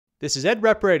This is Ed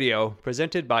Rep Radio,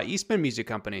 presented by Eastman Music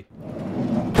Company.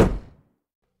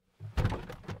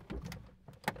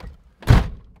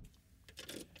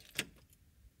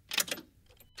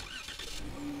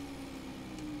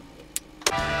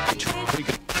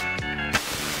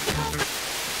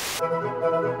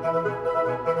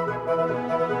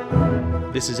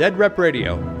 This is Ed Rep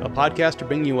Radio, a podcast to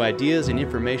bring you ideas and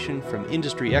information from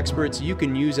industry experts you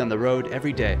can use on the road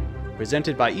every day.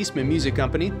 Presented by Eastman Music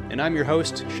Company, and I'm your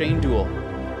host, Shane Duell.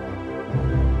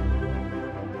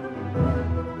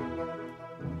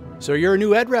 So you're a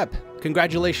new Ed Rep.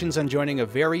 Congratulations on joining a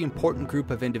very important group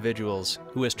of individuals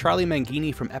who, as Charlie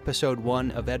Mangini from episode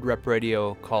 1 of Ed Rep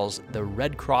Radio calls the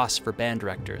Red Cross for band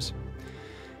directors.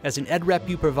 As an Ed Rep,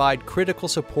 you provide critical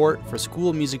support for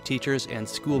school music teachers and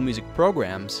school music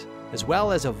programs, as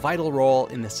well as a vital role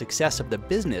in the success of the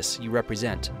business you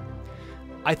represent.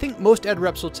 I think most Ed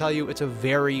Reps will tell you it's a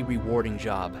very rewarding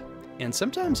job, and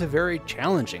sometimes a very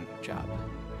challenging job.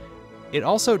 It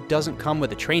also doesn't come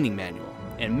with a training manual,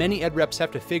 and many Ed Reps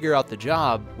have to figure out the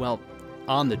job, well,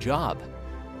 on the job.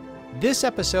 This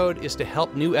episode is to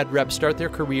help new Ed Reps start their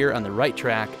career on the right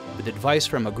track with advice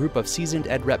from a group of seasoned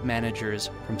Ed Rep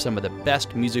managers from some of the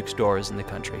best music stores in the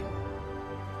country.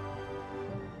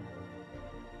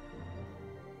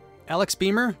 Alex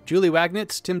Beamer, Julie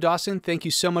Wagnitz, Tim Dawson, thank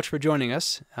you so much for joining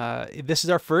us. This is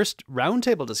our first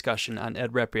roundtable discussion on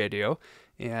Ed Rep Radio,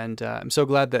 and I'm so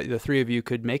glad that the three of you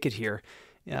could make it here.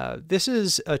 This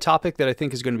is a topic that I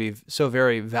think is going to be so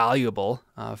very valuable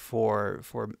for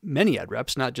many Ed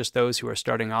Reps, not just those who are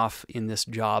starting off in this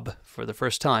job for the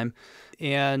first time.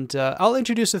 And I'll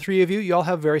introduce the three of you. You all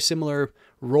have very similar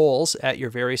roles at your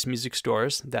various music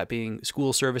stores, that being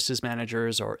school services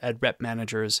managers or Ed Rep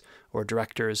managers or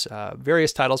directors,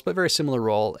 various titles, but very similar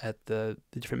role at the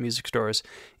different music stores.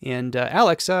 And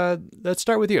Alex, let's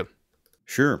start with you.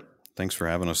 Sure. Thanks for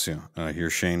having us here,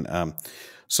 Shane. From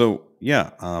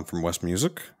West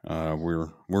Music.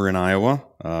 We're in Iowa.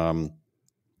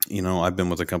 I've been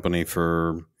with the company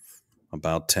for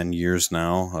about 10 years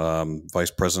now.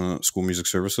 Vice President of School Music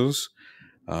Services.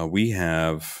 We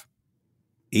have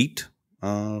 8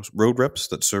 road reps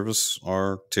that service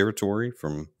our territory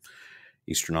from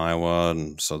eastern Iowa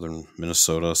and southern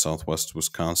Minnesota, southwest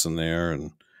Wisconsin there,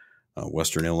 and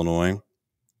western Illinois.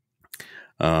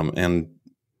 They're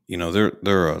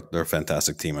a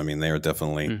fantastic team. I mean, they are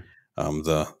definitely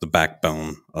the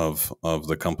backbone of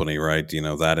the company, right?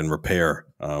 That and repair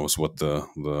was what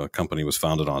the company was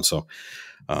founded on. So,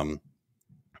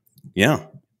 yeah.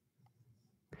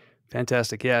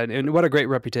 Fantastic. Yeah. And what a great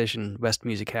reputation West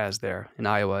Music has there in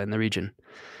Iowa and the region.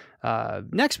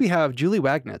 Next, we have Julie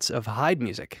Wagnitz of Heid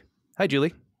Music. Hi,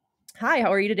 Julie. Hi,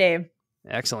 how are you today?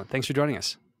 Excellent. Thanks for joining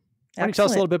us. Why don't you tell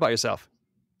us a little bit about yourself?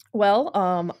 Well,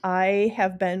 I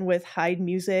have been with Heid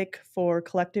Music for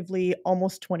collectively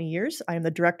almost 20 years. I am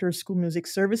the Director of School Music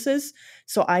Services,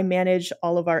 so I manage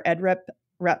all of our Ed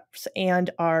reps and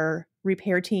our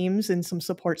repair teams and some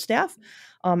support staff.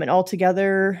 And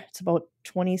altogether, it's about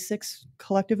 26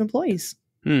 collective employees.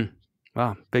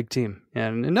 Wow, big team.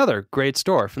 And another great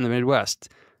store from the Midwest.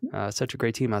 Such a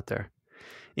great team out there.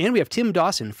 And we have Tim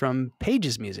Dawson from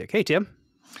Paige's Music. Hey, Tim.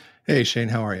 Hey, Shane.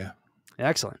 How are you?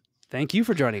 Excellent. Thank you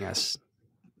for joining us.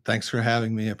 Thanks for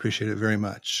having me. I appreciate it very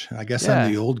much. I guess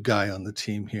I'm the old guy on the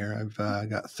team here. I've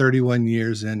got 31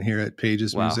 years in here at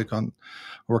Paige's Music,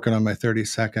 working on my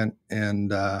 32nd,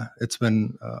 and it's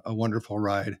been a wonderful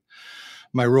ride.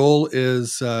 My role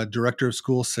is Director of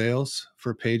School Sales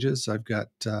for Paige's. I've got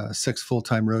 6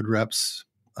 full-time road reps,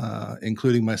 not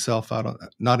including myself, out on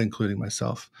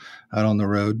the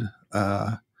road.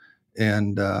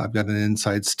 And I've got an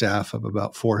inside staff of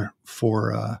about four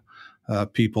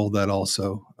people that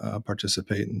also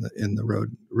participate in the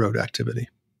road activity.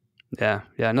 Yeah,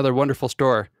 another wonderful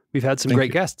store. We've had some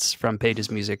great guests from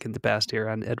Paige's Music in the past here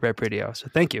on Ed Rep Radio. So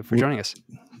thank you for joining us.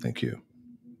 Thank you.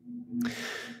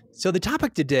 So the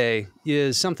topic today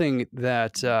is something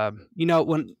that,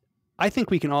 when I think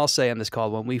we can all say on this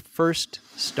call, when we first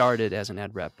started as an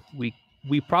Ed Rep, we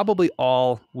probably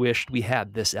all wished we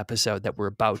had this episode that we're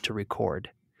about to record,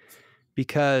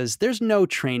 because there's no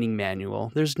training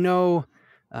manual. There's no,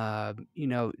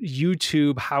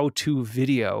 YouTube how-to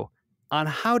video on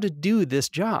how to do this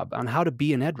job, on how to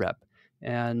be an Ed Rep.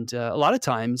 And a lot of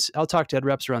times I'll talk to Ed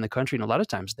Reps around the country, and a lot of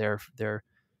times their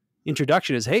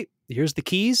introduction is, hey, here's the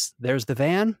keys, there's the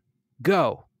van,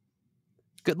 go.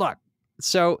 Good luck.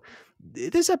 So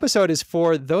this episode is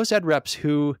for those Ed Reps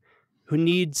who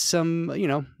need some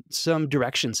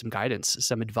direction, some guidance,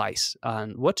 some advice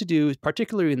on what to do,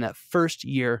 particularly in that first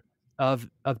year of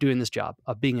doing this job,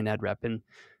 of being an Ed Rep. And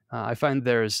I find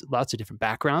there's lots of different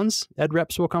backgrounds ed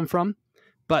reps will come from,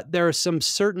 but there are some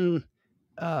certain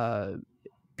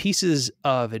pieces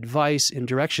of advice and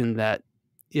direction that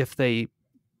if they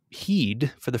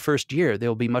heed for the first year,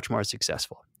 they'll be much more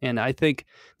successful. And I think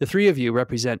the three of you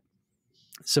represent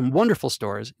some wonderful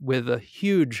stories with a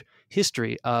huge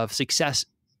history of success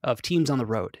of teams on the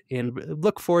road, and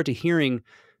look forward to hearing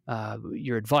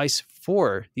your advice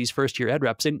for these first year ed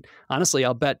reps. And honestly,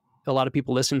 I'll bet a lot of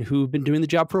people listen who've been doing the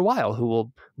job for a while, who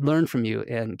will learn from you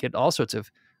and get all sorts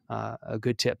of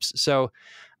good tips. So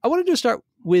I wanted to start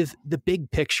with the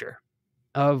big picture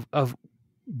of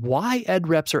why ed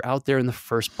reps are out there in the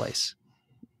first place.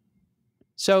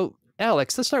 So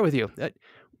Alex, let's start with you.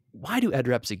 Why do ed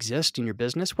reps exist in your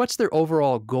business? What's their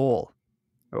overall goal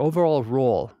or overall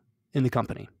role in the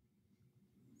company?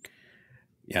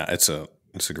 Yeah, it's a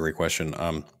great question.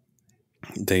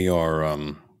 They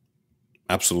are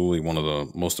absolutely one of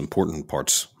the most important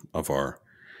parts of our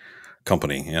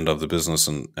company and of the business,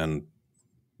 and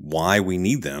why we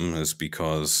need them is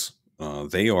because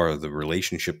they are the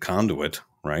relationship conduit,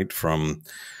 right, from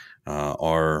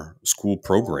our school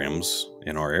programs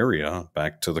in our area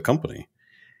back to the company.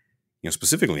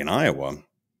 Specifically in Iowa,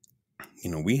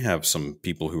 we have some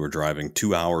people who are driving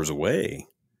 2 hours away,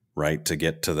 right, to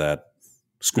get to that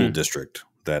school district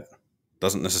that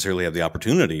doesn't necessarily have the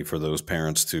opportunity for those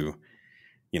parents to,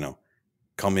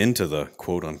 come into the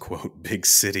quote unquote big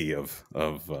city of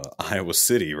Iowa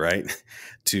City, right,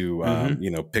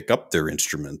 to, pick up their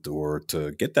instrument or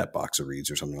to get that box of reeds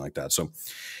or something like that. So,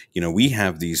 we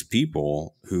have these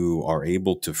people who are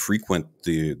able to frequent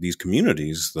these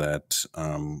communities that,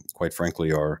 quite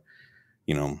frankly, are,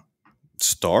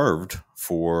 starved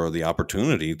for the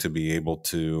opportunity to be able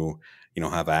to,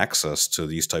 have access to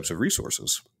these types of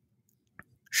resources.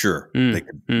 Sure, they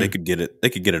could get it. They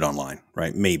could get it online,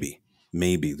 right?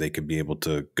 Maybe they could be able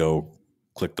to go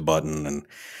click the button and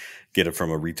get it from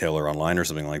a retailer online or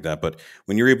something like that. But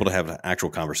when you're able to have an actual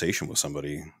conversation with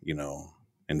somebody,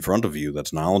 in front of you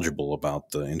that's knowledgeable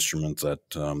about the instrument that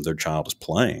their child is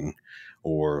playing,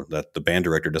 or that the band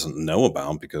director doesn't know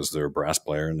about because they're a brass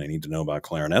player and they need to know about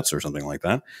clarinets or something like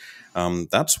that.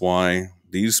 That's why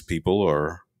these people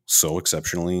are so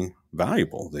exceptionally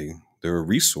valuable. They're a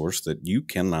resource that you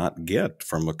cannot get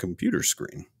from a computer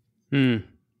screen.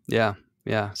 Yeah,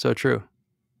 so true.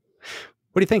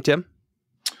 What do you think, Tim?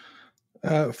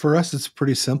 For us, it's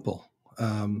pretty simple.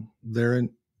 Their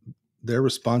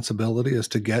responsibility is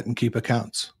to get and keep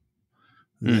accounts.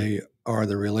 They are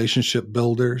the relationship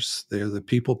builders. They are the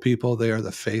people. They are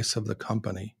the face of the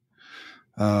company.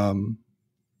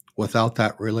 Without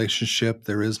that relationship,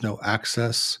 there is no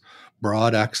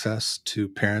broad access to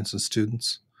parents and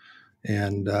students.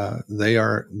 And they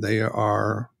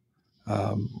are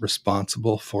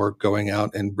responsible for going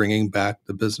out and bringing back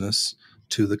the business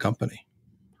to the company,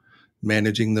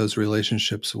 managing those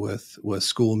relationships with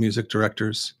school music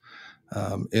directors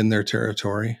in their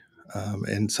territory,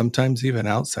 and sometimes even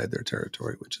outside their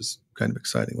territory, which is kind of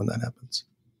exciting when that happens.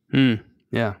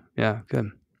 Yeah,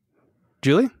 good.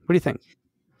 Julie, what do you think?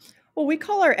 Well, we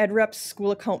call our ed reps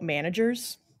school account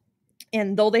managers.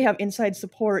 And though they have inside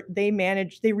support, they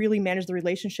really manage the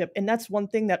relationship. And that's one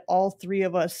thing that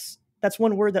that's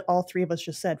one word that all three of us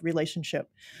just said, relationship.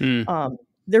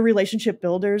 They're relationship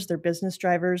builders, they're business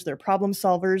drivers, they're problem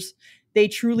solvers. They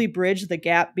truly bridge the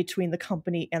gap between the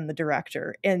company and the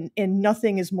director. And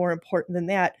nothing is more important than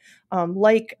that.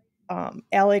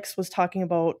 Alex was talking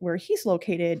about where he's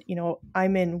located.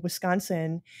 I'm in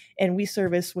Wisconsin and we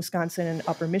service Wisconsin and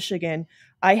Upper Michigan.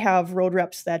 I have road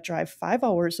reps that drive 5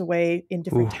 hours away in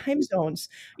different time zones.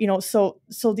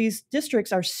 So these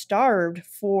districts are starved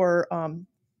for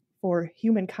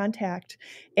human contact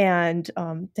and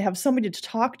to have somebody to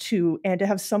talk to and to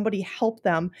have somebody help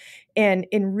them. And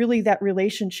really that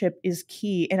relationship is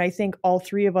key. And I think all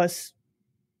three of us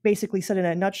basically said in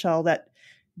a nutshell that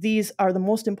these are the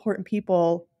most important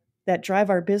people that drive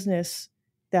our business,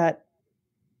 that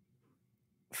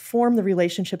form the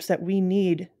relationships that we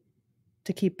need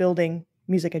to keep building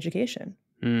music education.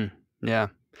 Yeah,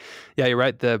 you're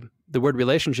right. The word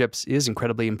relationships is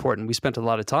incredibly important. We spent a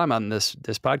lot of time on this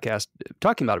podcast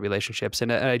talking about relationships,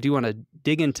 and I do want to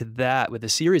dig into that with a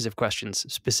series of questions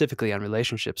specifically on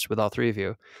relationships with all three of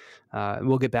you.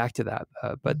 We'll get back to that,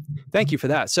 but thank you for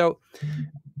that. So,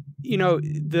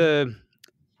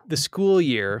 the school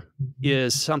year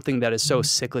is something that is so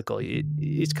cyclical.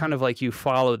 It's kind of like you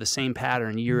follow the same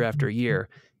pattern year after year.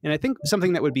 And I think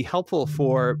something that would be helpful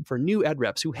for new ed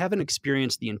reps who haven't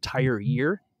experienced the entire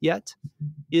year yet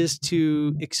is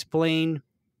to explain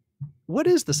what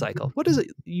is the cycle? What does it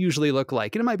usually look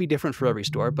like? And it might be different for every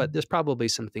store, but there's probably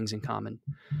some things in common.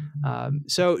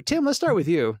 So Tim, let's start with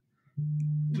you.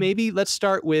 Maybe let's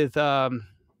start with the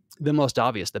most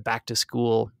obvious, the back to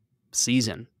school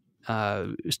season.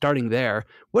 Starting there,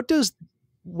 what does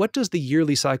the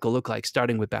yearly cycle look like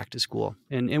starting with back to school?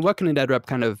 And what can an ed rep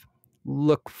kind of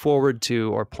look forward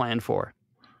to or plan for?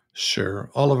 Sure.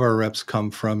 All of our reps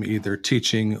come from either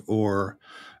teaching or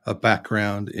a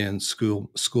background in school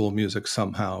music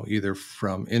somehow, either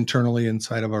from internally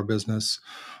inside of our business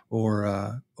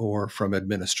or from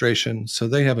administration. So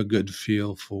they have a good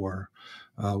feel for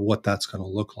what that's going to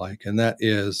look like. And that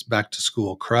is back to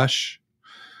school crush.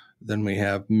 Then we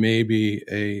have maybe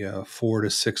a 4 to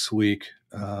 6 week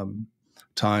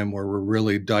time where we're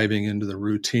really diving into the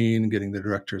routine, getting the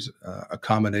directors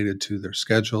accommodated to their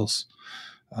schedules.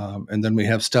 And then we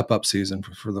have step up season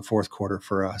for the fourth quarter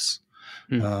for us.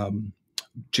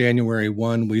 January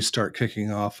 1, we start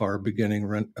kicking off our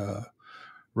beginning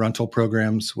rental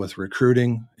programs with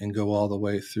recruiting and go all the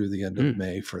way through the end of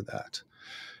May for that.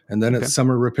 And then it's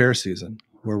summer repair season,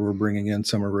 where we're bringing in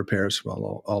summer repairs from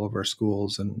all of our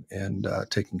schools and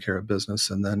taking care of business.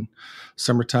 And then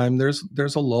summertime,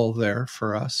 there's a lull there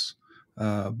for us.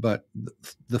 But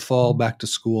the fall back to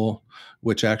school,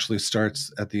 which actually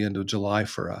starts at the end of July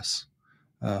for us,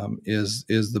 is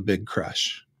the big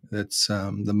crush. It's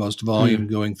the most volume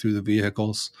going through the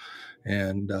vehicles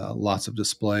and lots of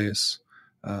displays.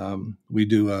 We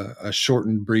do a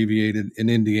shortened abbreviated in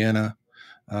Indiana.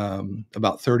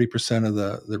 About 30% of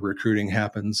the recruiting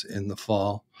happens in the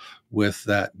fall, with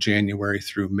that January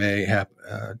through May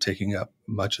taking up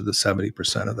much of the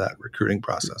 70% of that recruiting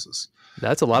processes.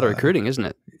 That's a lot of recruiting, isn't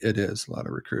it? It is a lot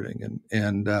of recruiting,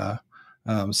 and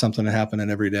something to happen in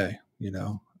every day,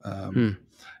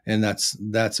 and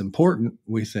that's important,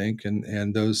 we think.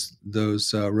 And those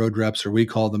road reps, or we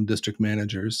call them district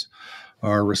managers,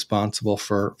 are responsible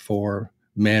for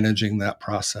managing that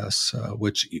process,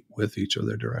 with each of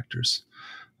their directors.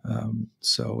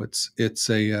 So it's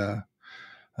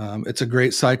a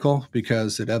great cycle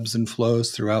because it ebbs and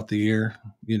flows throughout the year.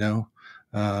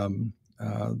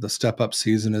 The step up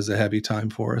season is a heavy time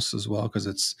for us as well,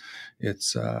 because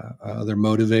they're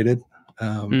motivated,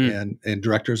 and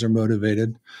directors are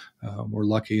motivated. We're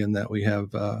lucky in that we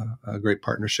have a great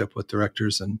partnership with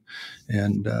directors, and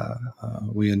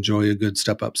we enjoy a good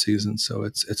step up season. So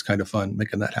it's kind of fun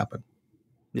making that happen.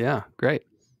 Yeah, great.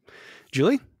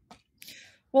 Julie?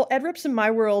 Well, ed reps in my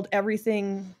world,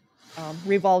 everything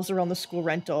revolves around the school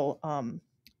rental.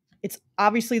 It's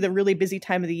obviously the really busy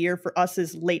time of the year for us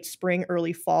is late spring,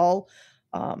 early fall.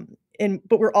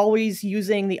 But we're always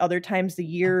using the other times of the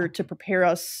year to prepare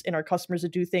us and our customers to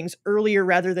do things earlier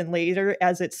rather than later,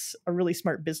 as it's a really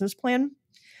smart business plan.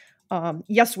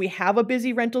 Yes, we have a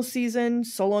busy rental season,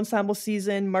 solo ensemble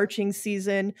season, marching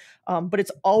season, but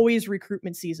it's always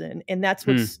recruitment season. And that's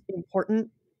what's important.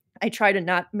 I try to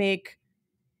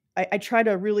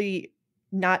really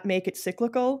not make it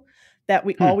cyclical, that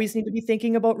we always need to be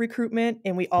thinking about recruitment,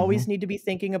 and we always need to be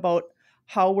thinking about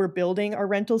how we're building our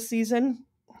rental season.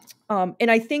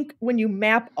 And I think when you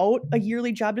map out a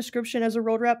yearly job description as a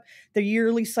road rep, the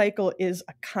yearly cycle is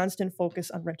a constant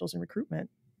focus on rentals and recruitment.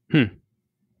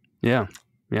 Yeah.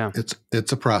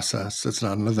 It's a process. It's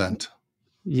not an event.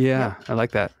 Yeah. I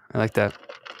like that.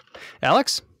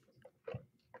 Alex?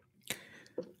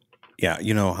 Yeah.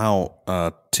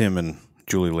 How Tim and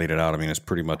Julie laid it out. I mean, it's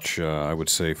pretty much, I would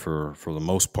say for the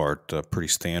most part, pretty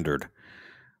standard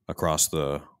across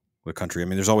the country. I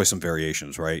mean, there's always some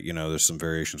variations, right? There's some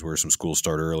variations where some schools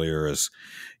start earlier, as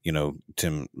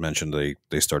Tim mentioned,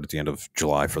 they start at the end of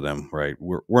July for them, right?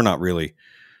 We're not really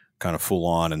kind of full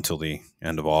on until the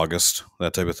end of August,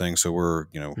 that type of thing. So we're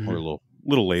we're a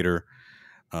little later,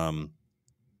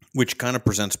 which kind of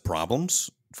presents problems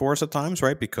for us at times,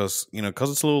 right? Because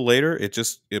it's a little later,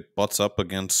 it butts up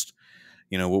against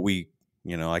what we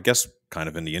I guess kind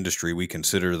of in the industry, we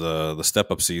consider the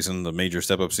step-up season, the major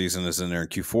step-up season is in there in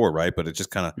Q4, right? But it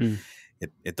just kind of,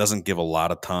 it doesn't give a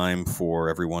lot of time for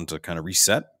everyone to kind of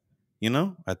reset,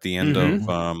 at the end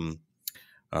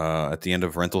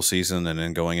of rental season and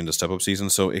then going into step-up season.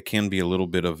 So it can be a little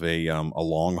bit of a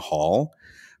long haul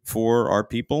for our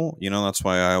people. That's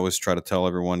why I always try to tell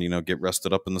everyone, get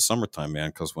rested up in the summertime, man,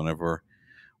 because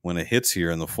when it hits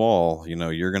here in the fall,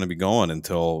 you're going to be going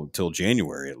until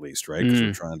January at least, right? Because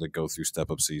we're trying to go through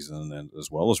step-up season and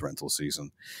as well as rental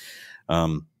season.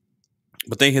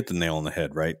 But they hit the nail on the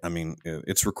head, right? I mean,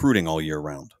 it's recruiting all year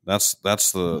round. That's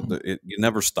you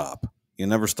never stop. You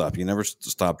never stop. You never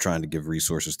stop trying to give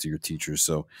resources to your teachers.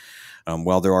 So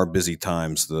while there are busy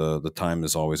times, the time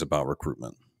is always about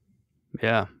recruitment.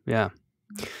 Yeah.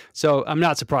 So I'm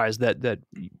not surprised that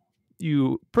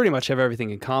you pretty much have everything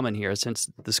in common here, since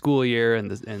the school year and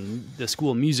the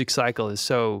school music cycle is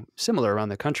so similar around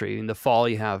the country. In the fall,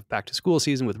 you have back to school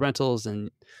season with rentals, and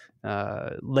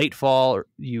late fall,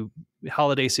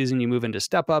 holiday season, you move into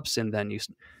step ups, and then you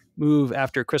move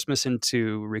after Christmas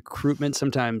into recruitment,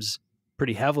 sometimes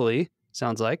pretty heavily,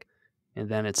 sounds like. And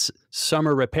then it's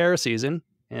summer repair season,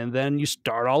 and then you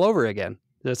start all over again.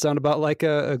 Does that sound about like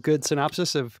a good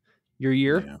synopsis of your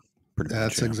year? Yeah, pretty much.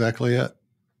 That's exactly it.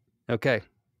 Okay.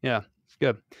 Yeah,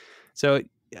 good. So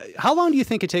how long do you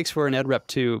think it takes for an ed rep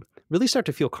to really start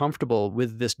to feel comfortable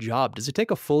with this job? Does it take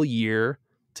a full year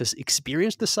to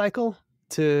experience the cycle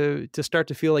to start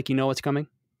to feel like you know what's coming?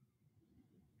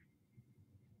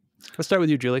 Let's start with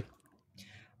you, Julie.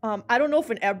 I don't know if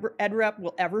an ed rep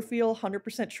will ever feel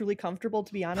 100% truly comfortable,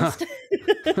 to be honest.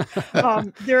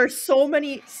 There are so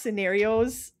many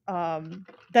scenarios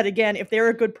that, again, if they're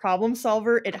a good problem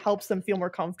solver, it helps them feel more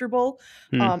comfortable.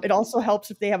 It also helps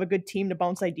if they have a good team to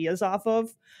bounce ideas off of.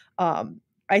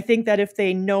 I think that if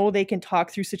they know they can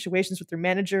talk through situations with their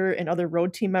manager and other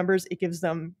road team members, it gives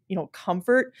them,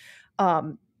 comfort.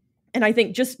 And I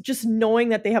think just knowing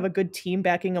that they have a good team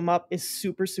backing them up is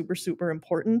super, super, super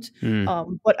important.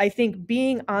 But I think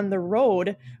being on the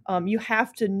road, you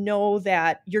have to know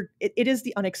that it is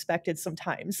the unexpected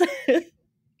sometimes.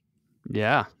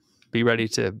 Yeah. Be ready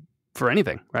for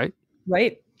anything, right?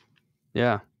 Right.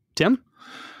 Yeah. Tim?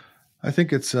 I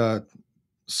think it's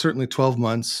certainly 12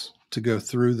 months to go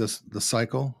through the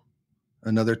cycle,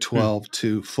 another 12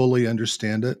 to fully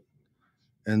understand it,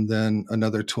 and then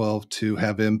another 12 to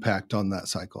have impact on that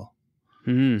cycle.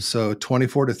 So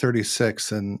 24 to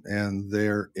 36 and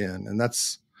they're in. And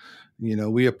that's,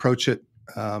 we approach it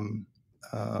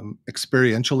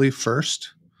experientially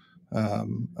first.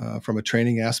 From a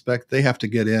training aspect, they have to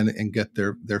get in and get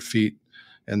their feet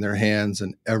and their hands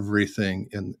and everything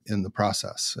in the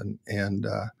process. And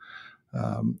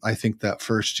I think that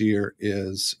first year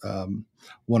is,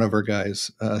 one of our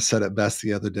guys said it best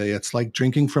the other day. It's like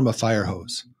drinking from a fire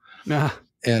hose.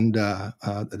 And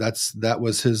that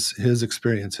was his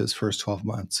experience, his first 12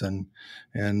 months. And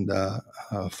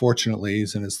fortunately,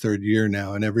 he's in his third year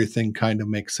now, and everything kind of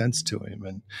makes sense to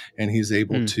him, and he's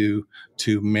able to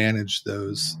manage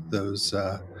those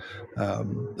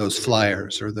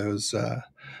flyers or those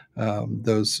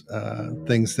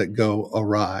things that go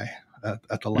awry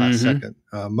at the last second,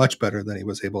 much better than he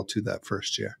was able to that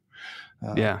first year.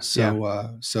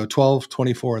 So 12,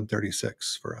 24, and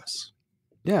 36 for us.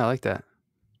 Yeah, I like that.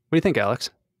 What do you think, Alex?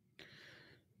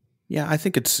 Yeah, I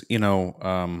think it's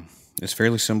it's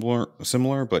fairly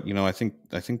similar, but I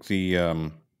think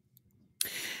the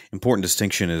important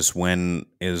distinction is when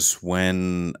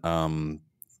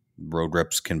road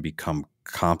reps can become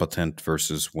competent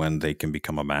versus when they can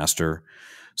become a master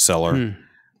seller,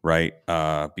 right?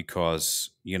 Because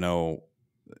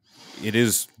it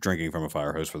is drinking from a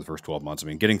fire hose for the first 12 months. I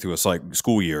mean, getting through a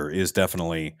school year is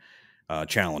definitely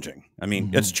challenging. I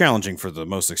mean, it's challenging for the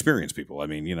most experienced people. I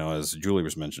mean, as Julie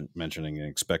was mentioning,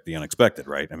 expect the unexpected,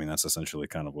 right? I mean, that's essentially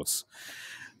kind of what's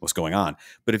going on.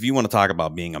 But if you want to talk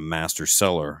about being a master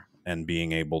seller and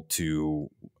being able to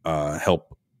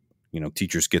help,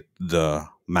 teachers get the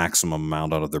maximum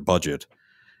amount out of their budget,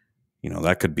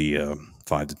 that could be a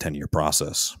 5 to 10 year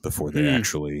process before they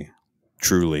actually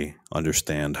truly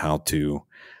understand how to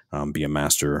be a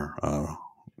master,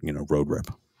 road rep.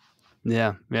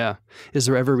 Yeah. Yeah. Is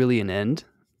there ever really an end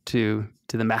to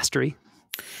the mastery?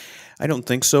 I don't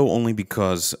think so, only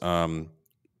because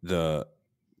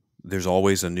there's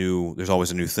always a new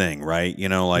thing, right?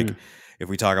 If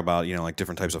we talk about, like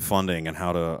different types of funding and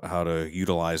how to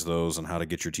utilize those and how to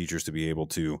get your teachers to be able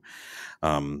to,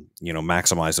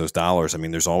 maximize those dollars. I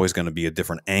mean, there's always going to be a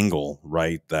different angle,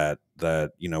 right? That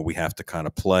we have to kind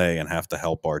of play and have to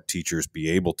help our teachers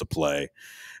be able to play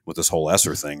with this whole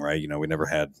ESSER thing, right? We never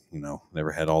had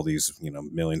all these,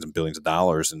 millions and billions of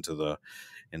dollars into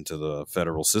the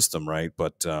federal system, right?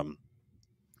 But,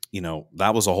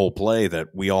 that was a whole play that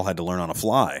we all had to learn on a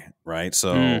fly, right?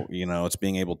 So, it's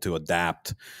being able to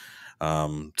adapt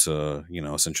to,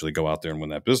 essentially go out there and win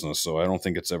that business. So I don't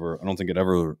think it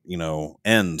ever,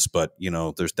 ends, but,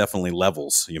 there's definitely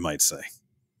levels, you might say.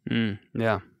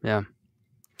 Yeah. Yeah.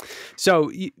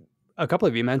 So a couple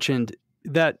of you mentioned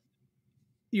that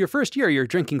your first year, you're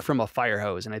drinking from a fire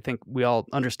hose. And I think we all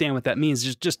understand what that means.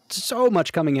 There's just so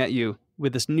much coming at you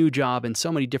with this new job and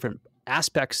so many different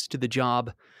aspects to the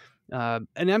job. And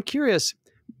I'm curious,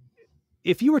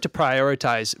 if you were to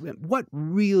prioritize, what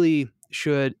really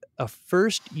should a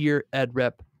first year ed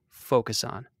rep focus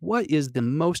on? What is the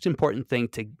most important thing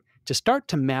to start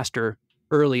to master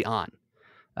early on?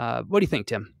 What do you think,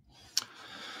 Tim?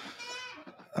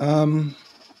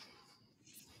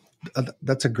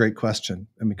 That's a great question,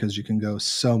 and because you can go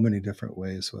so many different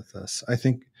ways with this. I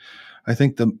think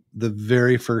the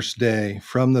very first day,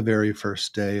 from the very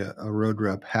first day, a road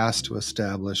rep has to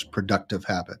establish productive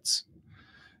habits,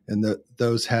 and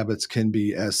those habits can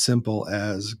be as simple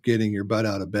as getting your butt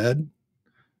out of bed,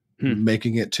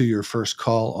 making it to your first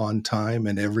call on time,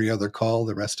 and every other call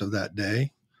the rest of that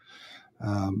day,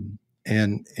 and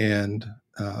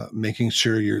making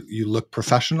sure you look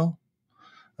professional.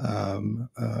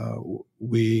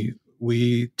 We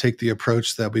take the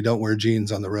approach that we don't wear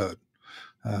jeans on the road.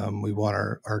 We want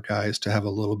our guys to have a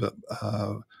little bit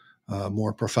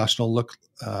more professional look.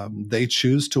 They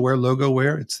choose to wear logo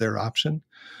wear; it's their option,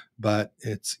 but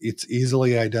it's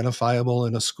easily identifiable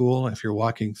in a school. If you're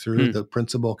walking through, the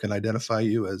principal can identify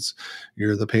you as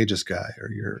you're the Pages guy, or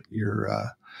you're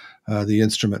the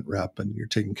instrument rep, and you're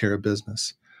taking care of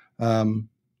business.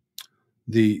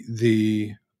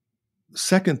 The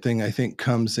second thing I think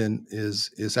comes in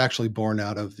is actually born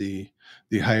out of the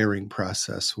hiring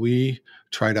process. We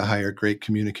try to hire great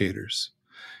communicators,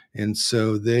 and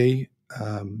so the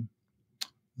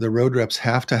road reps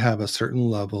have to have a certain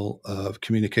level of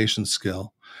communication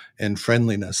skill and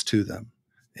friendliness to them.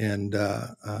 And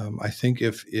I think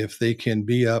if they can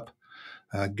be up,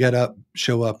 get up,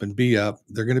 show up, and be up,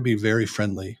 they're going to be very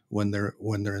friendly when they're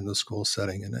in the school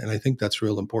setting. And I think that's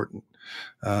real important.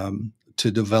 To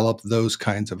develop those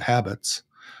kinds of habits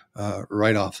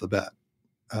right off the bat.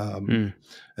 And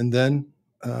then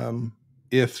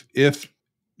if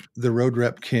the road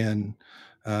rep can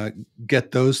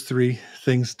get those three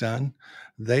things done,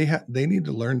 they need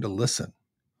to learn to listen.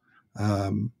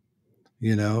 They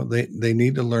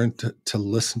need to learn to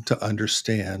listen, to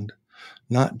understand,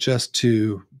 not just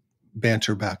to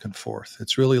banter back and forth.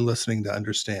 It's really listening to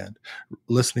understand,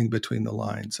 listening between the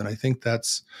lines. And I think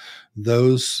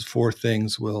those four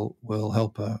things will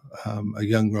help a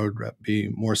young road rep be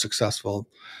more successful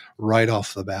right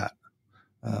off the bat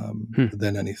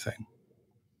than anything.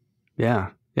 Yeah.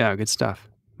 Good stuff.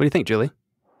 What do you think, Julie?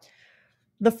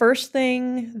 The first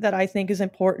thing that I think is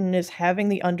important is having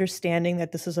the understanding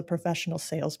that this is a professional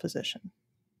sales position.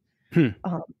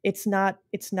 It's not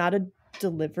a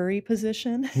delivery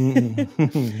position.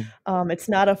 It's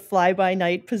not a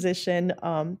fly-by-night position.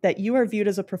 That you are viewed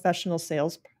as a professional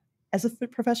salesperson.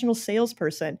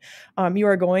 You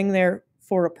are going there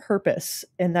for a purpose,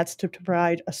 and that's to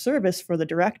provide a service for the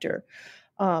director.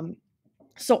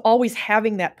 So always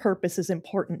having that purpose is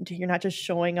important. You're not just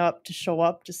showing up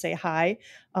to say hi,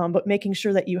 but making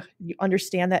sure that you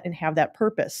understand that and have that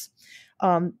purpose.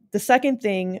 The second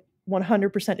thing,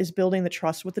 100%, is building the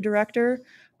trust with the director.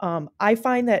 I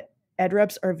find that ed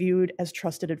reps are viewed as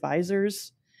trusted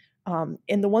advisors, and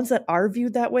the ones that are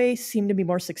viewed that way seem to be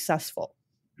more successful.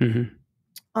 And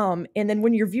then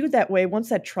when you're viewed that way, once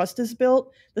that trust is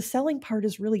built, the selling part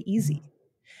is really easy.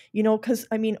 Because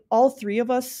all three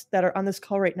of us that are on this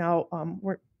call right now,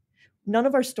 none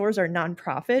of our stores are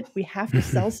nonprofit. We have to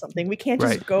sell something. We can't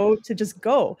just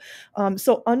go.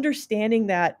 So understanding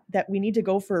that we need to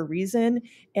go for a reason,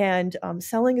 and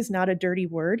selling is not a dirty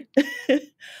word.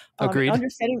 Agreed.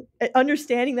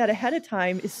 Understanding that ahead of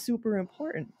time is super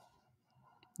important.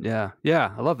 Yeah,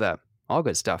 I love that. All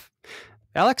good stuff.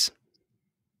 Alex?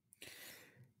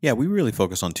 Yeah, we really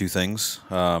focus on two things,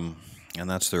 and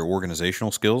that's their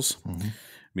organizational skills.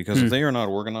 Because if they are not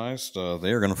organized,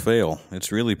 they are going to fail.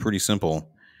 It's really pretty simple.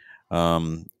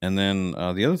 And then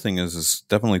the other thing is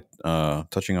definitely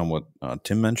touching on what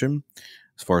Tim mentioned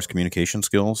as far as communication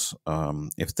skills.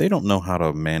 If they don't know how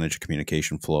to manage a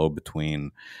communication flow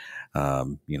between,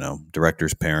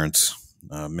 directors, parents,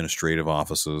 administrative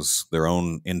offices, their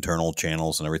own internal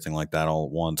channels and everything like that all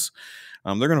at once,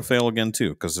 they're going to fail again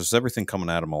too, because there's everything coming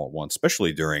at them all at once,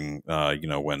 especially during,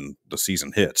 when the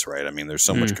season hits, right? I mean, there's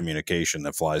so much communication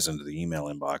that flies into the email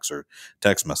inbox or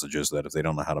text messages that if they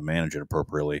don't know how to manage it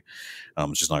appropriately,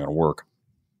 it's just not going to work.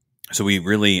 So we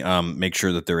really make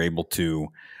sure that they're able to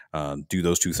do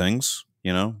those two things,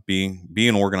 be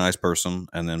an organized person,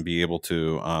 and then be able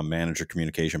to manage your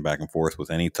communication back and forth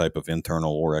with any type of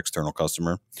internal or external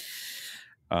customer.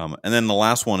 And then the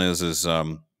last one is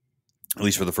at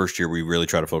least for the first year, we really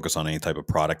try to focus on any type of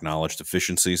product knowledge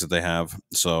deficiencies that they have.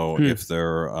 So if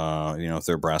they're, if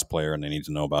they're a brass player and they need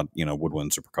to know about,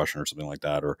 woodwinds or percussion or something like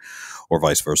that, or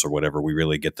vice versa, or whatever, we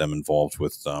really get them involved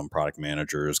with product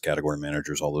managers, category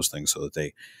managers, all those things, so that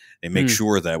they make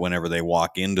sure that whenever they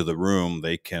walk into the room,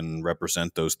 they can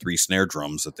represent those 3 snare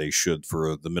drums that they should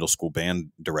for the middle school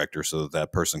band director, so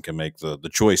that person can make the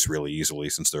choice really easily,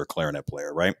 since they're a clarinet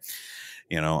player, right?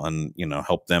 And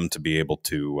help them to be able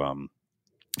to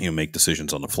make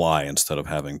decisions on the fly instead of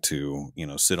having to,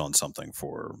 sit on something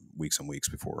for weeks and weeks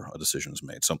before a decision is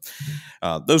made. So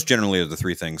those generally are the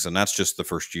three things. And that's just the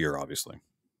first year, obviously.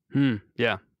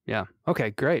 Yeah. Yeah.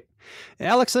 Okay, great.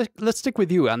 Alex, let's stick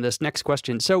with you on this next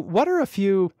question. So what are a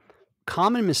few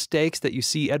common mistakes that you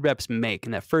see ed reps make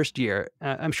in that first year?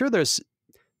 I'm sure there's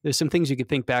some things you could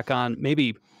think back on.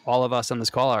 Maybe all of us on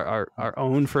this call are our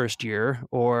own first year,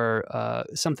 or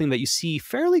something that you see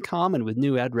fairly common with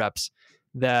new ed reps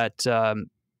that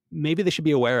maybe they should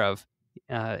be aware of,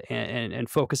 and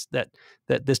focus that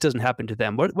this doesn't happen to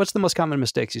them. What's the most common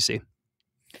mistakes you see?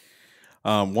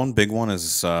 One big one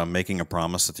is making a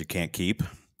promise that you can't keep.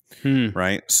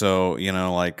 Right. So,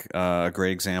 a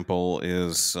great example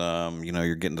is,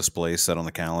 you're getting displays set on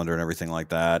the calendar and everything like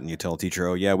that. And you tell a teacher,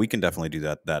 oh, yeah, we can definitely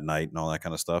do that night and all that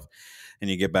kind of stuff. And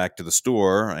you get back to the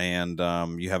store and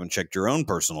you haven't checked your own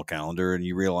personal calendar and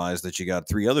you realize that you got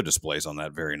 3 other displays on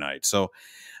that very night. So,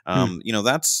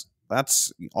 that's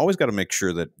you always got to make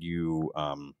sure that you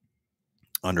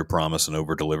under promise and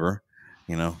over deliver.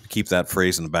 Keep that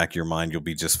phrase in the back of your mind. You'll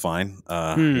be just fine.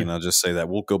 Just say that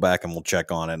we'll go back and we'll check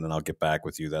on it and then I'll get back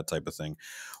with you, that type of thing.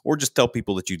 Or just tell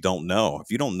people that you don't know. If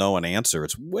you don't know an answer,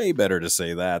 it's way better to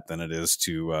say that than it is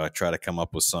to try to come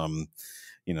up with some,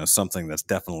 something that's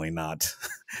definitely not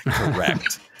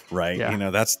correct. Right. Yeah.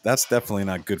 That's definitely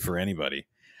not good for anybody.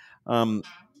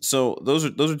 So those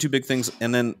are 2 big things.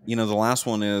 And then, the last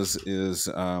one is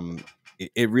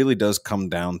it really does come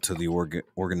down to the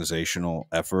organizational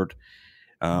effort.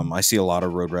 I see a lot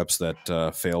of road reps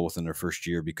that fail within their first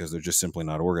year because they're just simply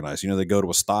not organized. They go to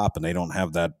a stop and they don't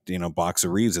have that, box of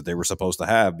reeds that they were supposed to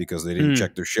have because they didn't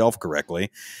check their shelf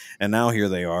correctly. And now here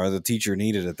they are, the teacher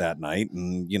needed it that night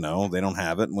and, they don't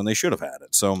have it when they should have had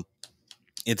it. So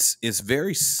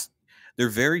they're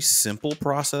very simple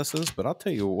processes, but I'll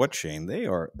tell you what, Shane,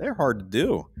 they're hard to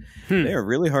do. They are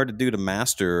really hard to do to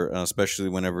master, especially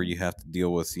whenever you have to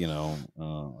deal with,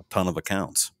 a ton of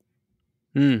accounts.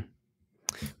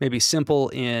 Maybe simple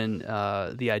in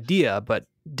the idea, but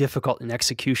difficult in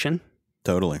execution.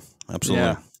 Totally.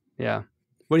 Absolutely. Yeah.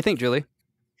 What do you think, Julie?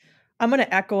 I'm going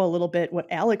to echo a little bit what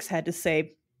Alex had to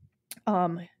say.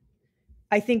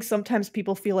 I think sometimes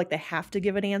people feel like they have to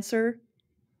give an answer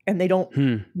and they don't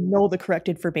know the correct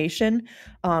information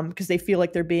because they feel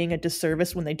like they're being a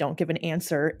disservice when they don't give an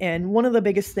answer. And one of the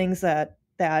biggest things that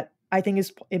I think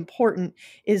is important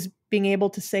is being able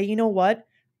to say, you know what?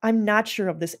 I'm not sure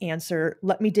of this answer.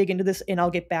 Let me dig into this and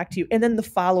I'll get back to you. And then the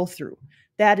follow through.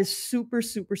 That is super,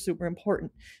 super, super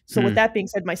important. So with that being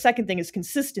said, my second thing is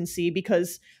consistency,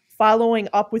 because following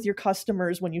up with your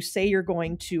customers when you say you're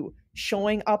going to,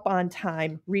 showing up on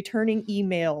time, returning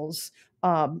emails,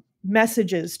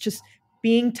 messages, just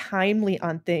being timely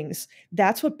on things.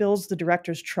 That's what builds the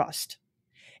director's trust.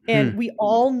 And we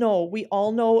all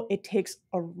know it takes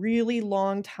a really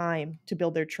long time to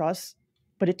build their trust,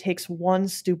 but it takes one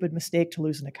stupid mistake to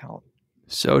lose an account.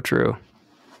 So true.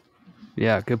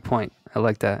 Yeah, good point. I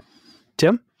like that.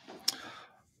 Tim?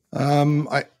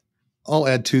 I'll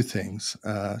add 2 things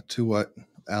to what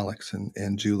Alex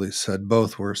and Julie said.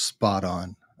 Both were spot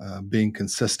on. Being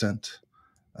consistent.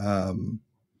 A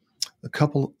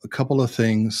couple of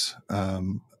things.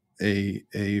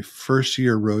 A first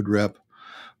year road rep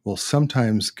will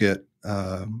sometimes get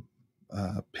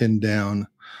pinned down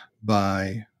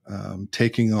by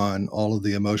taking on all of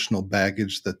the emotional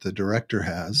baggage that the director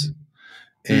has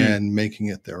and making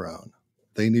it their own.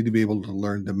 They need to be able to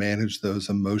learn to manage those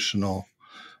emotional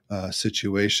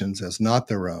situations as not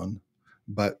their own,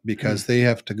 but because they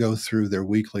have to go through their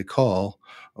weekly call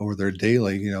or their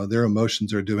daily, their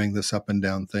emotions are doing this up and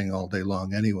down thing all day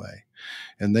long anyway.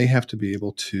 And they have to be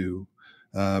able to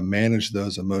manage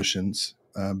those emotions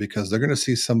because they're going to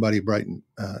see somebody bright and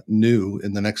new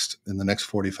in the next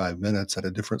 45 minutes at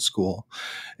a different school.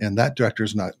 And that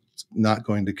director's not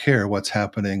going to care what's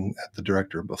happening at the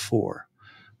director before.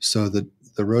 So the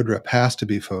road rep has to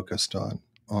be focused on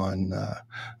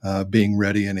being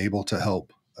ready and able to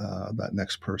help that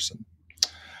next person.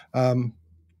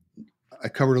 I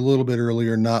covered a little bit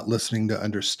earlier, not listening to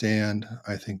understand.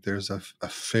 I think there's a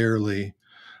fairly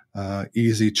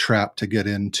easy trap to get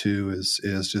into is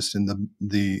just in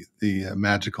the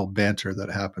magical banter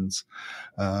that happens.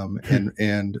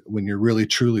 And when you're really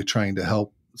truly trying to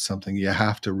help something, you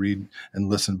have to read and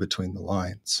listen between the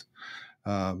lines.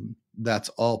 That's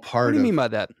all part of. What do you mean by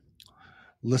that?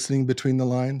 Listening between the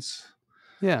lines.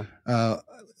 Yeah.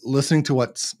 Listening to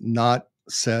what's not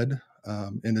said,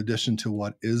 in addition to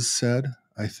what is said,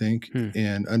 I think,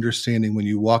 and understanding when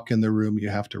you walk in the room, you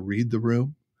have to read the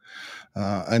room.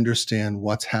 understand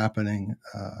what's happening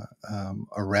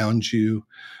around you,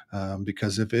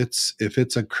 because if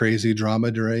it's a crazy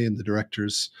drama day and the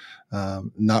director's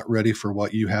not ready for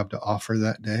what you have to offer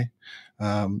that day,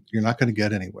 you're not going to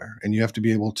get anywhere, and you have to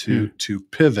be able to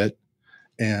pivot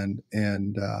and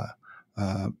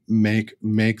make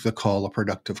the call a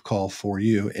productive call for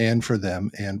you and for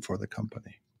them and for the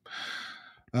company.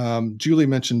 Julie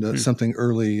mentioned something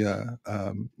early a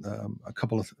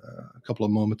couple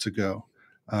of moments ago.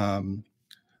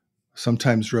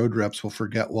 Sometimes road reps will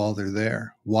forget why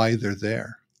they're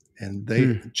there,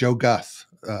 and Joe Guth,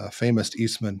 famous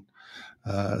Eastman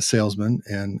salesman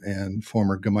and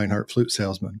former Gemeinhardt flute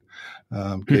salesman,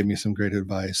 gave me some great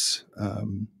advice.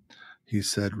 He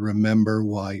said, "Remember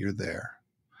why you're there."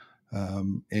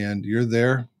 And you're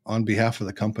there on behalf of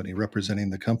the company, representing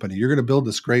the company. You're going to build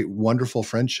this great, wonderful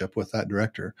friendship with that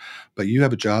director, but you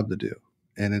have a job to do,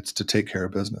 and it's to take care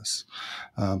of business.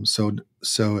 So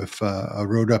if a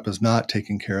road rep is not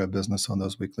taking care of business on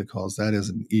those weekly calls, that is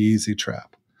an easy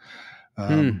trap.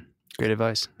 Great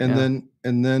advice. And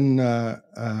then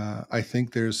I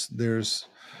think there's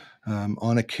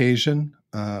on occasion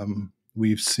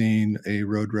we've seen a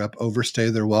road rep overstay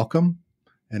their welcome,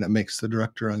 and it makes the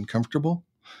director uncomfortable.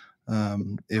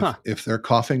 If they're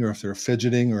coughing, or if they're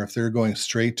fidgeting, or if they're going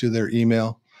straight to their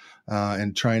email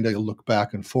and trying to look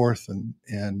back and forth and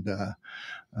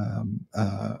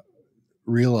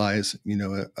realize,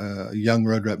 a young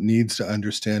road rep needs to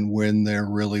understand when they're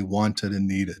really wanted and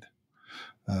needed.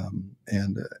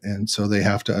 And so they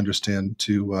have to understand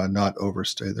to not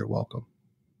overstay their welcome.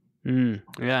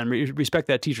 Yeah, and respect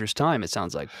that teacher's time, it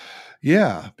sounds like.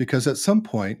 Yeah, because at some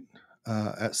point,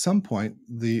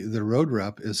 the road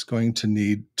rep is going to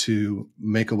need to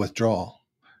make a withdrawal.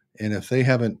 And if they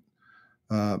haven't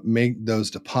made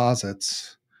those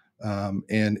deposits, and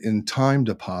in time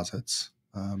deposits,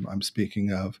 I'm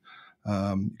speaking of,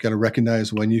 you got to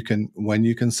recognize when you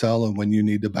can sell and when you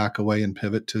need to back away and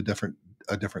pivot to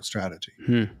a different strategy.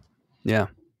 Yeah.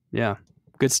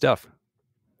 Good stuff.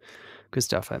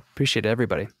 I appreciate it,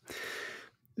 everybody.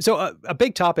 So a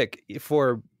big topic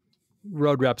for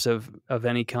road reps of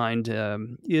any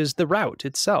kind is the route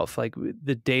itself, like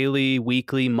the daily,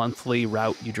 weekly, monthly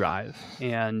route you drive.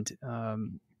 And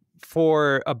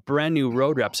for a brand new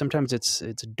road rep, sometimes it's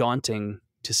daunting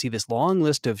to see this long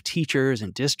list of teachers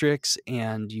and districts,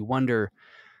 and you wonder,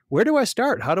 where do I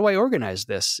start? How do I organize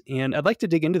this? And I'd like to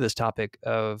dig into this topic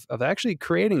of actually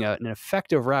creating an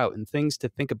effective route and things to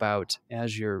think about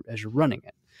as you're running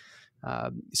it.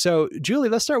 So, Julie,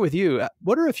 let's start with you.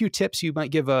 What are a few tips you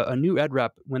might give a new ed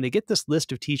rep when they get this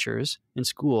list of teachers in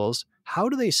schools? How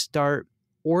do they start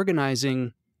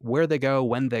organizing where they go,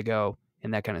 when they go,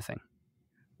 and that kind of thing?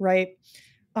 Right.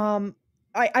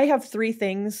 I have three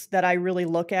things that I really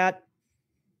look at.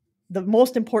 The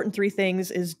most important three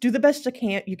things is do the best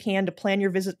you can to plan your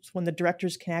visits when the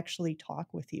directors can actually talk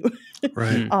with you.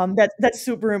 Right. That's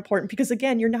super important because,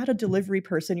 again, you're not a delivery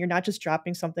person. You're not just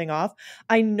dropping something off.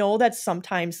 I know that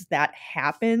sometimes that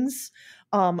happens,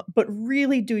 but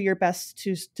really do your best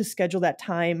to schedule that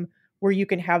time where you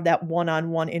can have that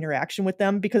one-on-one interaction with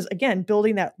them, because, again,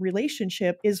 building that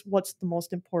relationship is what's the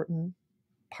most important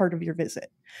part of your visit.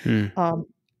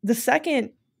 The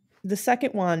second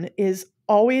one is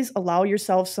always allow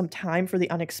yourself some time for the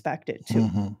unexpected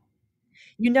too.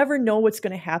 You never know what's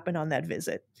going to happen on that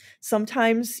visit.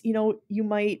 Sometimes, you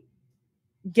might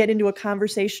get into a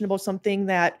conversation about something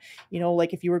that,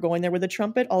 like if you were going there with a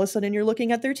trumpet, all of a sudden you're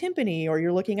looking at their timpani, or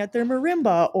you're looking at their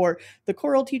marimba, or the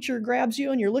choral teacher grabs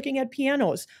you and you're looking at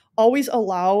pianos. Always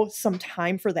allow some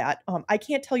time for that. I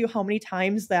can't tell you how many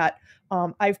times that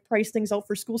I've priced things out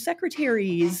for school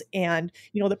secretaries, and,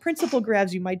 the principal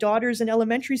grabs you. My daughter's in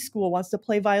elementary school, wants to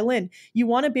play violin. You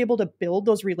want to be able to build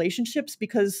those relationships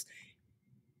because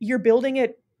you're building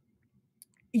it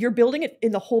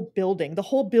in the whole building. The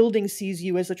whole building sees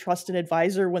you as a trusted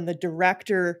advisor when the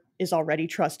director is already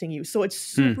trusting you. So it's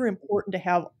super important to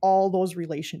have all those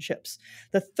relationships.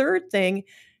 The third thing,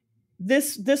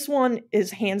 this one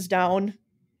is hands down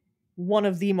one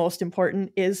of the most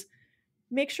important, is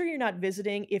make sure you're not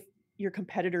visiting if your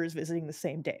competitor is visiting the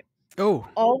same day. Oh,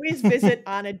 always visit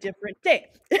on a different day.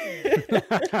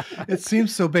 It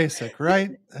seems so basic,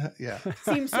 right? Yeah.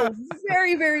 Seems so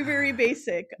very, very, very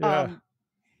basic. Yeah.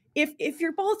 If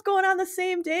you're both going on the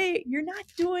same day, you're not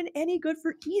doing any good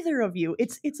for either of you.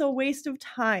 It's a waste of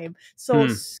time. So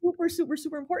super, super,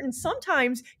 super important.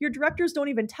 Sometimes your directors don't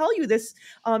even tell you this.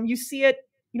 You see it,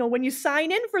 when you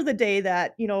sign in for the day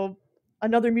that,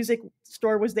 another music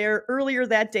store was there earlier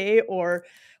that day or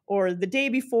the day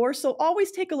before. So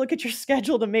always take a look at your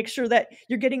schedule to make sure that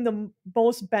you're getting the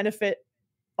most benefit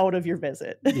out of your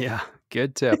visit. Yeah,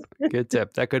 good tip. Good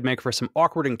tip. That could make for some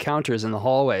awkward encounters in the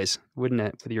hallways, wouldn't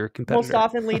it, with your competitor?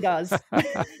 Most oftenly does.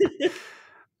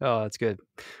 Oh, that's good.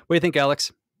 What do you think,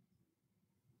 Alex?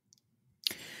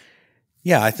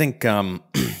 Yeah, I think,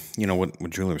 what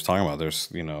Julie was talking about,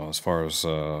 there's, as far as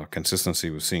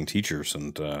consistency with seeing teachers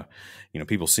and,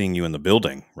 people seeing you in the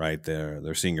building, right?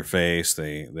 They're seeing your face.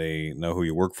 They know who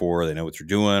you work for. They know what you're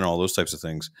doing, all those types of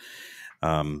things.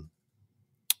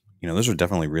 Those are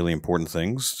definitely really important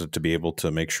things to be able to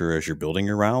make sure as you're building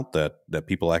your route that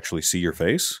people actually see your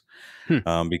face.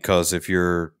 Because if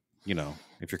you're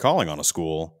calling on a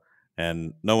school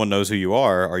and no one knows who you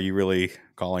are you really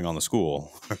calling on the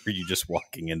school? Or are you just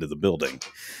walking into the building?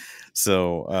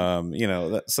 So,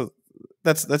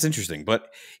 that's interesting. But,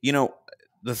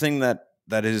 the thing that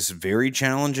is very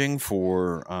challenging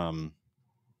for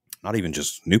not even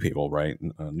just new people, right?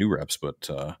 New reps, but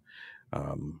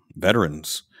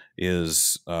veterans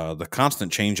is the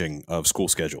constant changing of school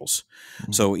schedules.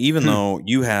 So even though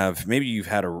you've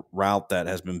had a route that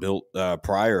has been built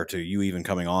prior to you even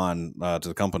coming on to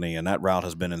the company, and that route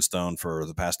has been in stone for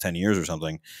the past 10 years or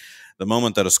something, the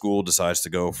moment that a school decides to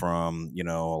go from,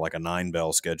 like a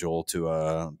 9-bell schedule to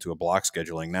a block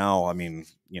scheduling, now, I mean,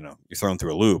 you're thrown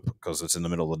through a loop because it's in the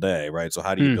middle of the day, right? So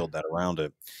how do you build that around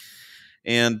it?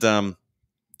 And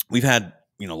we've had,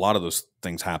 a lot of those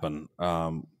things happen.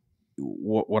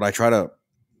 What I try to,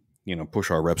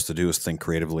 push our reps to do is think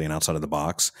creatively and outside of the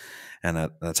box. And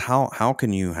that's how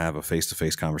can you have a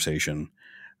face-to-face conversation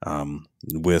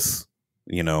with,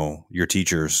 your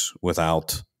teachers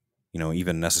without,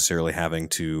 even necessarily having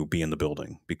to be in the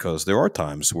building? Because there are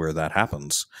times where that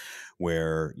happens,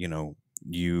 where, it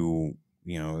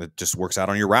just works out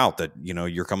on your route that,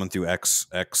 you're coming through X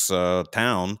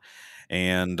town,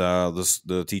 and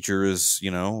the teacher is,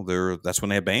 that's when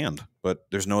they have band, but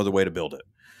there's no other way to build it.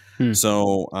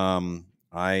 So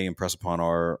I impress upon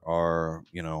our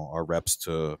reps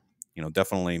to,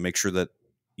 definitely make sure that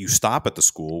you stop at the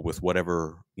school with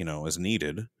whatever, is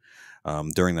needed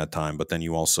during that time. But then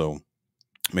you also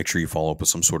make sure you follow up with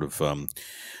some sort of,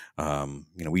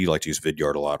 we like to use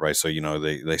Vidyard a lot, right? So,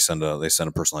 they send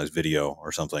a personalized video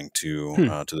or something to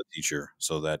the teacher,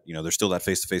 so that, there's still that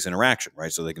face-to-face interaction,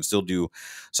 right? So they can still do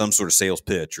some sort of sales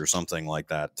pitch or something like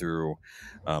that through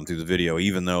the video,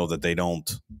 even though that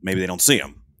maybe they don't see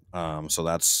them. So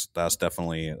that's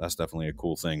definitely a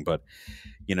cool thing. But,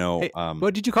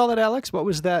 what did you call that, Alex? What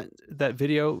was that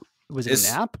video? Was it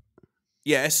an app?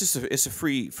 Yeah, it's a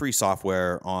free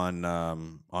software on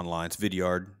online. It's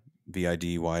Vidyard,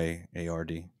 Vidyard.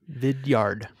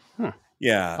 Vidyard. Huh.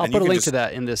 Yeah, I'll put a link to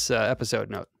that in this episode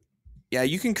note. Yeah,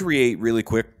 you can create really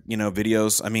quick,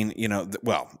 videos. I mean,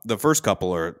 the first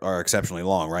couple are exceptionally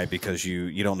long, right? Because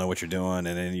you don't know what you're doing,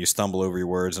 and then you stumble over your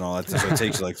words and all that. So it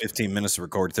takes you like 15 minutes to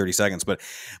record 30 seconds. But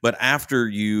after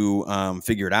you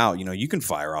figure it out, you can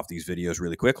fire off these videos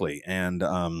really quickly, and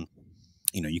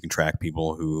you can track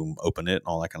people who open it and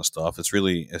all that kind of stuff. It's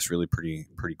really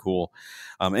pretty cool.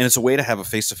 And it's a way to have a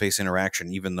face-to-face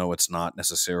interaction, even though it's not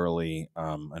necessarily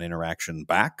an interaction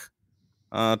back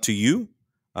to you.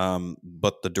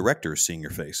 But the director is seeing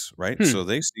your face, right? So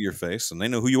they see your face and they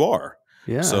know who you are.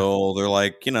 Yeah. So they're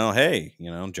like, hey,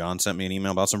 John sent me an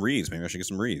email about some reads. Maybe I should get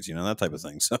some reads, that type of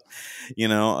thing. So,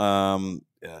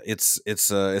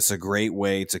 it's a great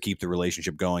way to keep the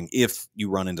relationship going if you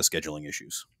run into scheduling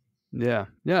issues. Yeah.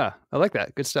 I like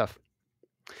that. Good stuff.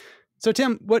 So,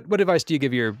 Tim, what advice do you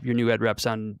give your new ed reps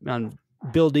on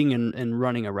building and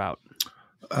running a route?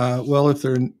 Well, if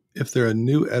they're a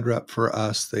new ed rep for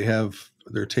us,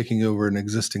 they're taking over an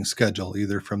existing schedule,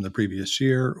 either from the previous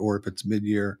year, or if it's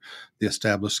mid-year, the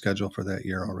established schedule for that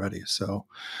year already. So,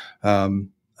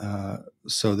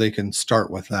 so they can start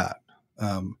with that,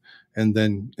 and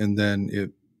then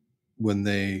when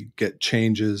they get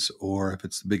changes, or if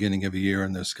it's the beginning of a year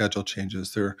and their schedule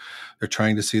changes, they're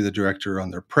trying to see the director on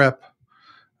their prep,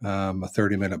 a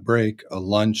 30-minute break, a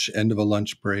lunch, end of a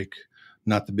lunch break,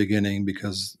 not the beginning,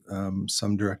 because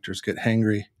some directors get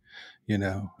hangry.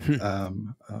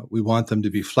 We want them to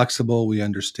be flexible. We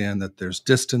understand that there's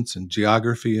distance and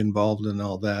geography involved in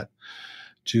all that.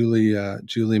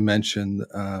 Julie mentioned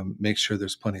make sure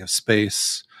there's plenty of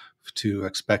space to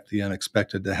expect the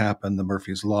unexpected to happen, the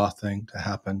Murphy's Law thing to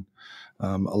happen,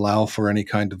 allow for any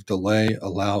kind of delay,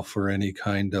 allow for any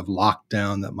kind of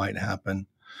lockdown that might happen,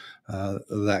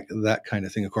 that kind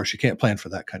of thing. Of course, you can't plan for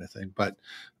that kind of thing, but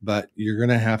you're going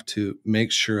to have to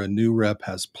make sure a new rep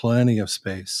has plenty of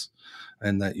space,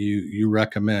 and that you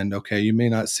recommend, okay, you may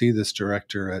not see this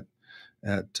director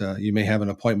you may have an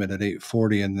appointment at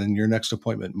 8:40, and then your next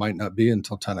appointment might not be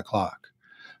until 10 o'clock.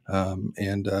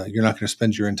 and you're not going to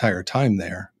spend your entire time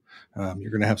there.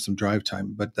 You're going to have some drive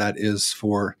time, but that is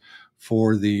for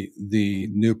the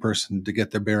new person to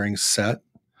get their bearings set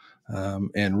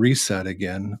and reset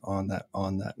again on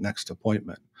that next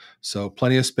appointment. So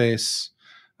plenty of space.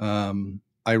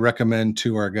 I recommend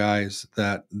to our guys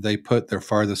that they put their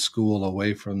farthest school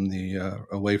away from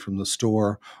the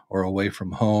store or away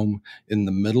from home in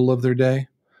the middle of their day.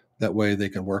 That way they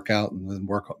can work out and then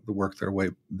work their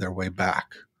way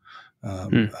back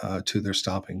to their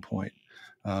stopping point.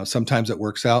 Sometimes it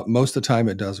works out. Most of the time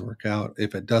it does work out.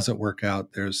 If it doesn't work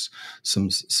out, there's some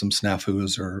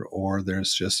snafus or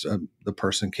there's just the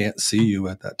person can't see you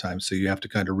at that time. So you have to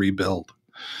kind of rebuild.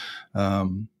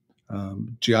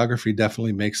 Geography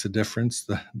definitely makes a difference.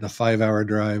 The 5-hour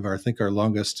drive, I think our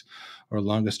longest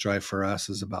drive for us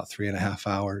is about 3.5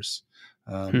 hours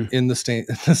in the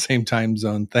same time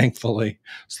zone, thankfully.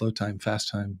 Slow time, fast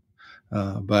time.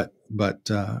 But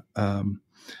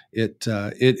it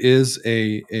is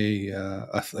a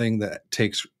thing that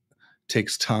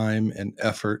takes time and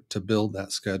effort to build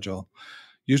that schedule.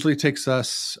 Usually takes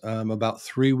us about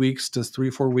 3 weeks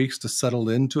to 4 weeks to settle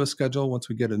into a schedule once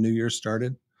we get a new year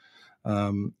started.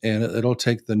 And it'll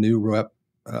take the new rep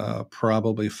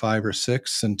probably 5 or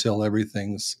 6 until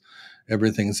everything's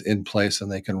in place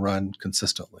and they can run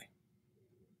consistently.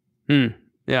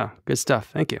 Yeah, good stuff.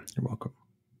 Thank you. You're welcome.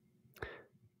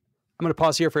 I'm going to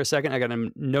pause here for a second. I got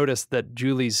to notice that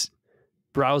Julie's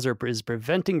browser is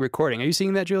preventing recording. Are you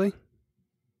seeing that, Julie?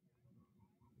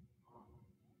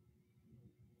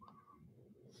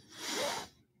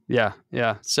 Yeah.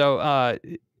 So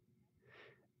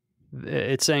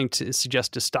it's saying to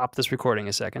suggest to stop this recording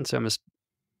a second.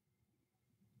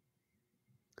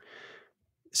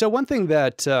 So one thing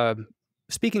that,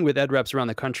 speaking with ed reps around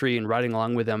the country and riding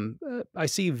along with them, I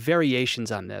see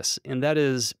variations on this, and that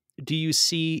is, do you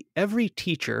see every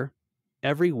teacher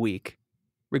every week,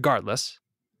 regardless,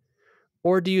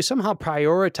 or do you somehow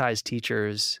prioritize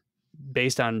teachers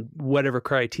based on whatever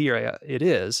criteria it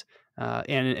is,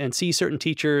 and see certain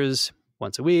teachers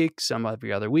once a week, some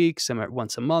every other week, some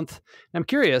once a month? And I'm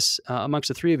curious, amongst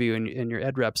the three of you and your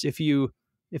ed reps, if you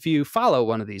follow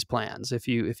one of these plans, if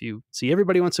you see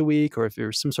everybody once a week, or if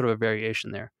there's some sort of a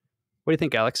variation there. What do you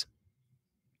think, Alex?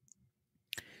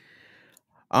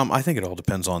 I think it all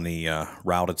depends on the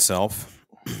route itself.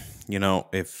 You know,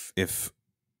 if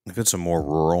it's a more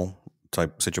rural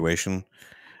type situation,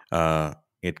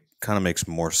 it kind of makes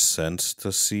more sense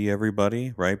to see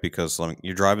everybody, right? Because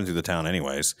you're driving through the town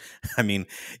anyways. I mean,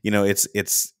 you know,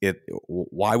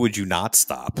 why would you not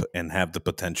stop and have the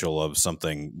potential of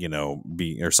something, you know,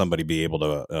 somebody be able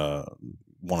to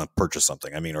want to purchase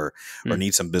something? I mean, or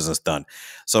need some business done.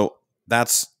 So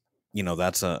that's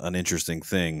an interesting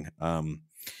thing.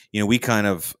 You know, we kind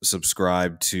of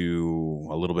subscribe to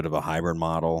a little bit of a hybrid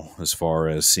model as far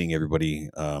as seeing everybody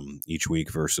each week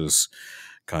versus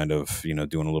kind of, you know,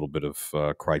 doing a little bit of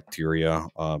criteria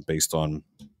based on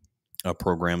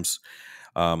programs.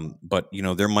 But, you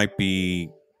know, there might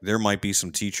be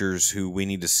some teachers who we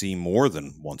need to see more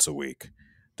than once a week,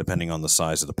 depending on the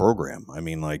size of the program. I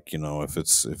mean, like, you know, if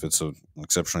it's an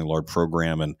exceptionally large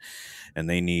program and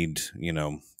they need, you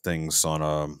know, things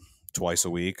on twice a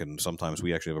week, and sometimes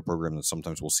we actually have a program that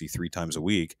sometimes we'll see 3 times a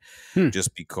week,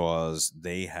 just because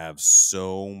they have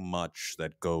so much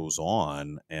that goes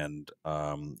on, and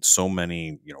so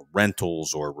many, you know,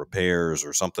 rentals or repairs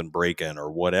or something break-in or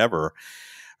whatever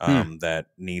that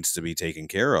needs to be taken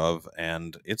care of,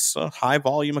 and it's a high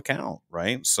volume account,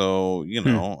 right? So, you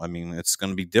know, I mean, it's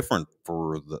going to be different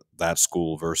for that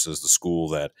school versus the school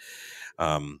that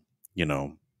you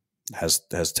know, has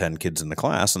 10 kids in the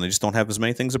class, and they just don't have as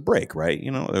many things to break, right? You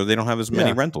know, or they don't have as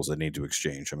many rentals that need to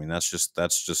exchange. I mean, that's just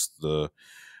the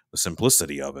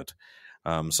simplicity of it.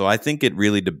 So I think it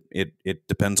really it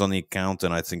depends on the account,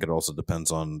 and I think it also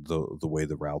depends on the way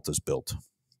the route is built.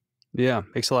 Yeah,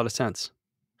 makes a lot of sense.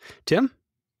 Tim?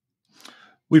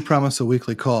 We promise a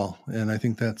weekly call, and I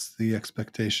think that's the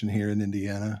expectation here in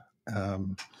Indiana.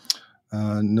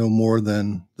 No more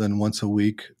than once a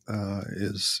week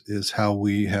is how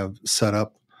we have set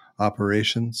up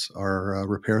operations. Our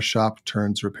repair shop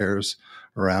turns repairs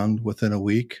around within a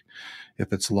week.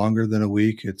 If it's longer than a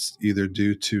week, it's either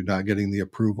due to not getting the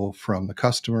approval from the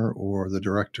customer or the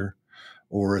director,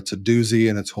 or it's a doozy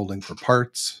and it's holding for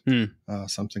parts,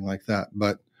 something like that.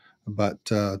 But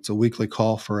it's a weekly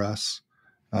call for us.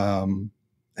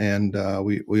 And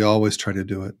we always try to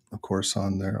do it, of course,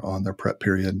 on their prep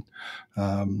period,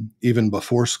 even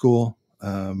before school.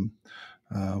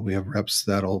 We have reps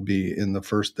that'll be in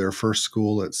their first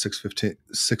school at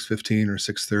 6:15 or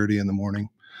 6:30 in the morning,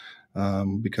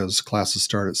 because classes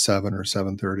start at 7 or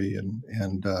 7:30,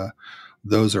 and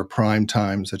those are prime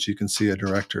times that you can see a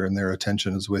director and their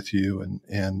attention is with you,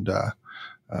 and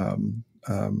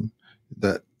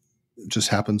that just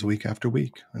happens week after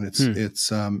week. And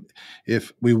it's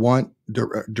if we want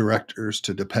directors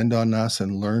to depend on us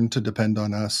and learn to depend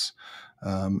on us,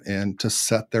 and to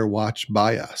set their watch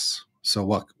by us.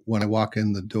 So when I walk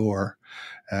in the door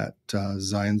at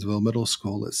Zionsville Middle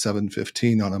School at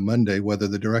 7:15 on a Monday, whether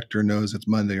the director knows it's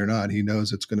Monday or not, he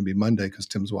knows it's going to be Monday because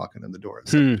Tim's walking in the door at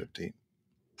 7:15.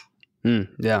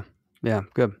 Yeah.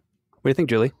 Good. What do you think,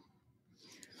 Julie?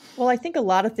 Well, I think a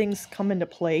lot of things come into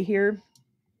play here,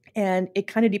 and it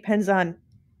kind of depends on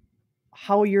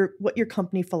what your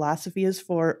company philosophy is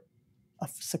for a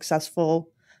successful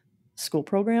school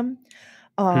program.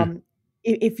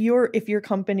 If your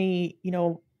company,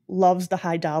 loves the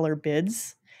high dollar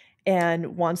bids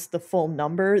and wants the full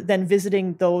number, then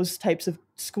visiting those types of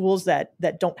schools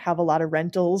that don't have a lot of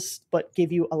rentals but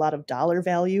give you a lot of dollar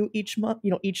value each month,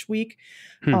 each week.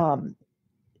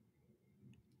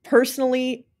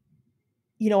 Personally,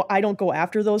 I don't go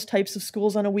after those types of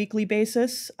schools on a weekly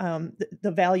basis.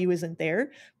 The value isn't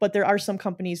there, but there are some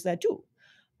companies that do.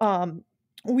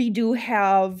 We do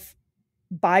have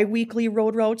bi-weekly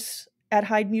road routes at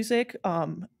Heid Music,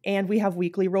 and we have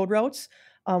weekly road routes.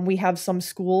 We have some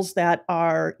schools that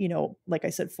are, like I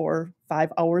said, 4 or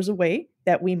 5 hours away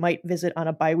that we might visit on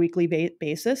a bi-weekly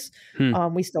basis.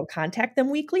 We still contact them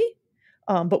weekly,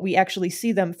 but we actually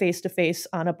see them face-to-face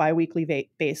on a bi-weekly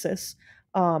basis.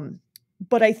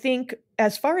 But I think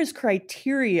as far as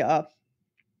criteria,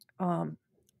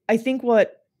 I think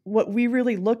what we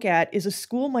really look at is a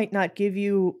school might not give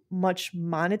you much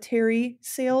monetary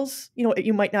sales.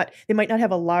 They might not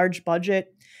have a large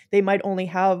budget. They might only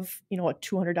have, a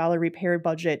 $200 repair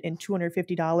budget and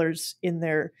 $250 in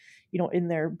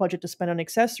their budget to spend on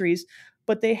accessories,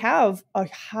 but they have a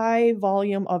high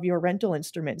volume of your rental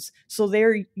instruments. So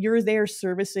you're there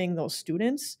servicing those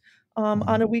students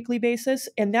on a weekly basis.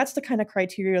 And that's the kind of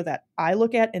criteria that I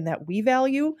look at and that we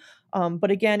value. But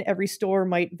again, every store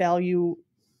might value,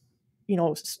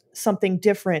 something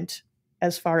different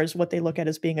as far as what they look at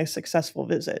as being a successful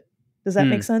visit. Does that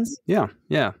make sense? Yeah.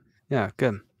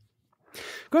 Good.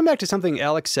 Going back to something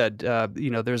Alex said,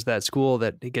 there's that school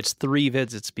that gets 3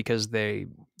 visits because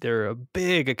they're a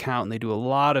big account and they do a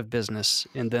lot of business.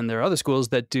 And then there are other schools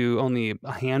that do only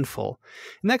a handful.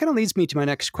 And that kind of leads me to my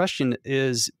next question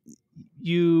is,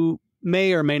 you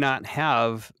may or may not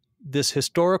have this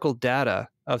historical data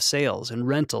of sales and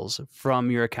rentals from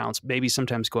your accounts, maybe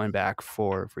sometimes going back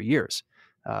for years.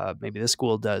 Maybe this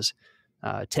school does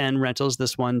 10 rentals,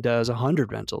 this one does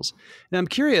 100 rentals. And I'm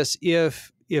curious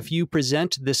if you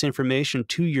present this information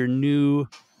to your new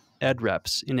ed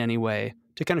reps in any way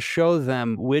to kind of show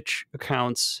them which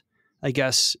accounts, I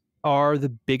guess, are the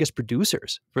biggest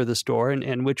producers for the store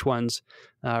and which ones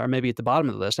are maybe at the bottom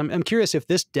of the list. I'm curious if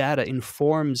this data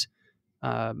informs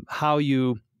how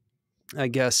you, I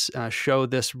guess, show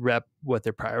this rep what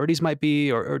their priorities might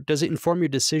be, or does it inform your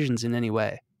decisions in any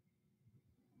way?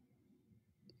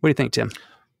 What do you think, Tim?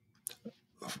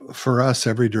 For us,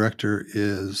 every director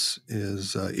is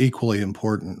equally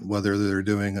important, whether they're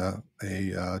doing a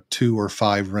 2 or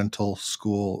 5 rental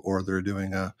school or they're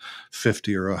doing a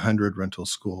 50 or 100 rental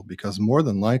school, because more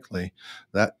than likely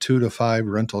that 2 to 5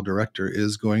 rental director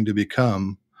is going to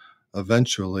become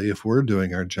eventually, if we're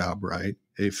doing our job right,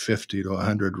 a 50 to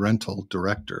 100 rental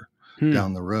director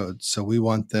down the road. So we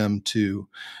want them to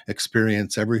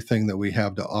experience everything that we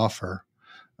have to offer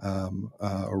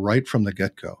right from the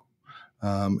get-go.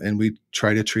 And we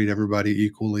try to treat everybody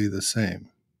equally the same,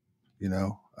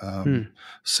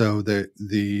 So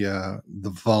the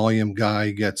volume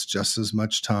guy gets just as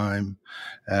much time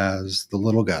as the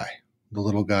little guy. The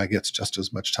little guy gets just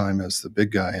as much time as the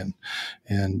big guy,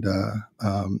 and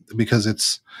because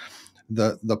it's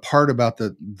the part about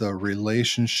the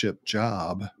relationship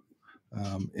job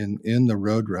in the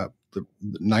road rep.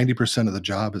 90% of the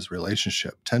job is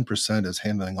relationship. 10% is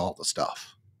handling all the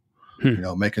stuff.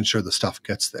 Making sure the stuff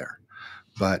gets there.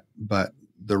 But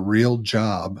the real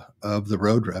job of the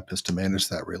road rep is to manage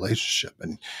that relationship.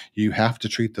 And you have to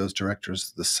treat those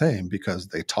directors the same because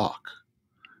they talk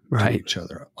to each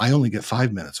other. I only get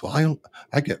 5 minutes. Well,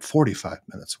 I get 45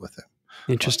 minutes with him.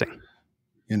 Interesting.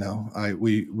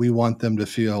 We want them to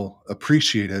feel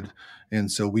appreciated. And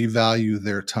so we value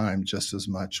their time just as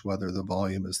much, whether the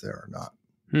volume is there or not.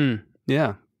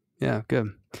 Yeah.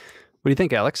 Good. What do you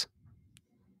think, Alex?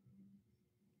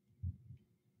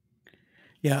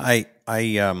 Yeah, I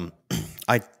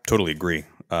totally agree.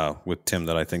 with Tim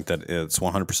that I think that it's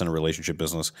 100% a relationship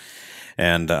business,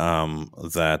 and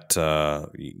that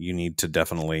you need to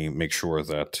definitely make sure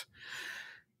that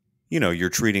you're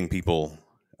treating people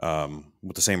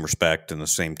with the same respect and the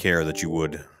same care that you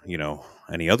would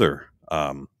any other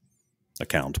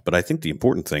account. But I think the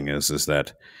important thing is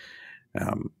that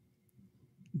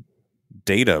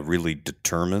data really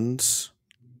determines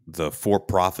the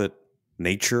for-profit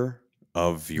nature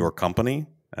of your company,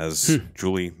 as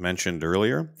Julie mentioned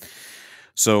earlier.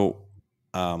 So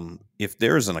if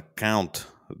there's an account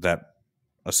that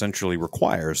essentially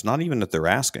requires, not even that they're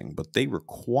asking, but they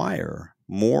require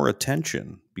more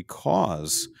attention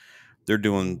because they're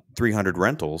doing 300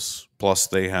 rentals, plus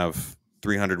they have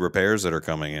 300 repairs that are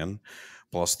coming in,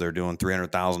 plus they're doing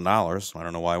 $300,000. I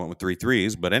don't know why I went with 3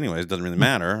 threes, but anyways, it doesn't really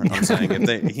matter. I'm saying if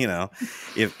they,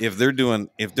 if they're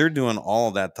doing all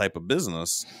of that type of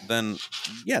business, then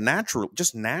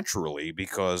naturally,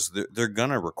 because they're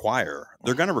gonna require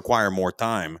more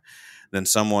time than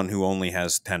someone who only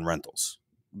has 10 rentals.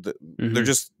 They're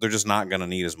just not gonna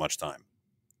need as much time.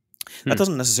 That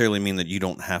doesn't necessarily mean that you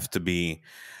don't have to be,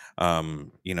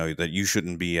 that you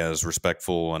shouldn't be as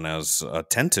respectful and as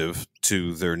attentive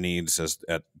to their needs as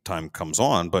time comes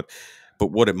on. But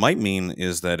what it might mean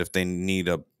is that if they need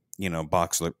a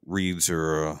box of reeds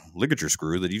or a ligature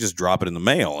screw, that you just drop it in the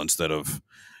mail instead of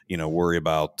worry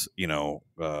about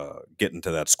getting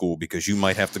to that school because you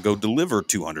might have to go deliver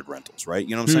 200 rentals, right?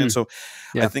 You know what I'm saying? So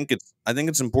yeah. I think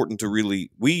it's important to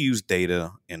we use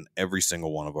data in every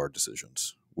single one of our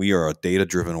decisions. We are a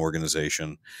data-driven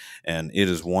organization, and it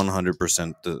is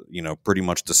 100%, pretty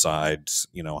much decides,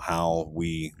 how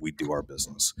we do our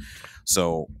business.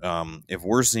 So if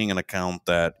we're seeing an account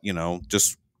that,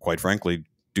 just quite frankly,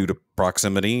 due to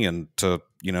proximity and to,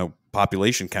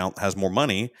 population count has more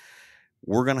money,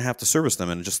 we're going to have to service them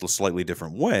in just a slightly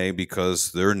different way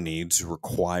because their needs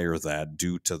require that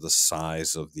due to the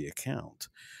size of the account.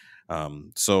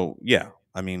 So, yeah,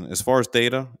 I mean, as far as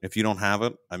data, if you don't have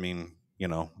it, I mean,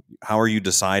 how are you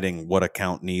deciding what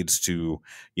account needs to,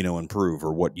 improve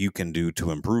or what you can do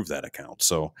to improve that account?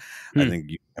 So I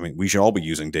think, we should all be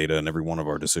using data in every one of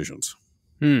our decisions.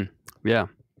 Yeah.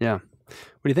 Yeah.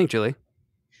 What do you think, Julie?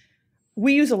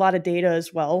 We use a lot of data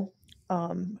as well.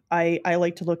 I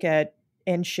like to look at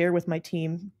and share with my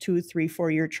team 2, 3,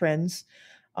 4-year trends.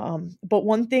 But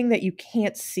one thing that you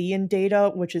can't see in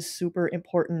data, which is super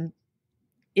important,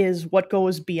 is what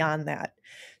goes beyond that.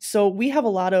 So we have a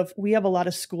lot of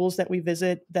schools that we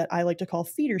visit that I like to call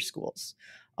feeder schools.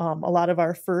 A lot of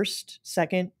our first,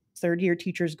 second, third year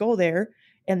teachers go there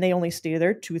and they only stay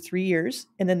there 2, 3 years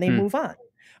and then they move on.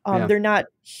 They're not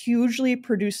hugely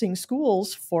producing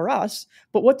schools for us,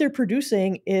 but what they're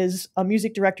producing is a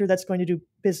music director that's going to do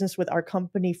business with our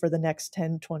company for the next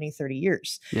 10, 20, 30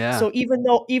 years. Yeah. So even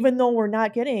though we're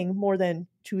not getting more than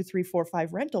 2, 3, 4,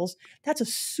 5 rentals, that's a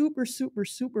super, super,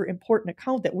 super important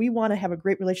account that we want to have a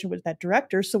great relationship with that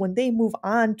director. So when they move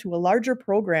on to a larger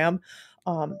program,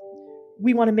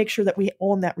 we want to make sure that we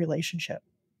own that relationship.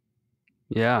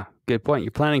 Yeah, good point.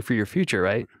 You're planning for your future,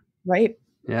 right? Right.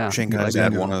 Yeah. Shane, can I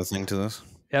add one other thing to this?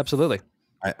 Absolutely.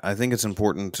 I think it's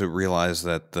important to realize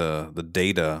that the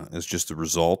data is just the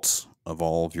results of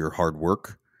all of your hard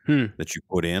work that you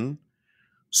put in.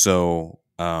 So,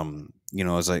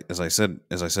 as I said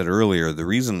earlier, the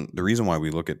reason why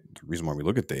we look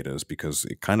at data is because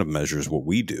it kind of measures what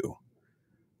we do,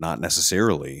 not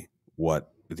necessarily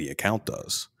what the account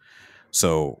does.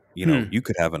 So, you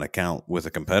could have an account with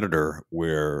a competitor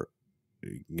where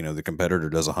the competitor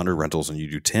does 100 rentals and you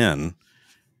do 10,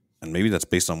 and maybe that's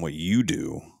based on what you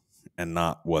do and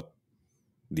not what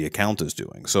the account is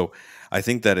doing. So I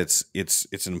think that it's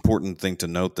an important thing to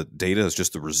note that data is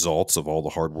just the results of all the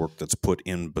hard work that's put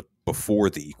in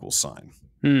before the equal sign.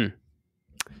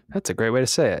 That's a great way to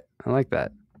say it. I like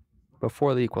that.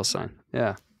 Before the equal sign.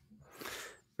 Yeah.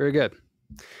 Very good.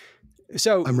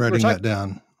 So I'm writing that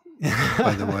down.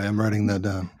 By the way, I'm writing that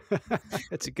down.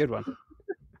 That's a good one.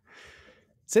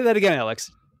 Say that again,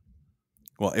 Alex.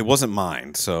 Well, it wasn't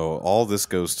mine. So all this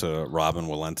goes to Robin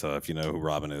Walenta, if you know who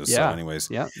Robin is. Yeah. So anyways,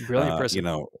 brilliant person.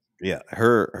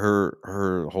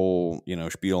 Her whole,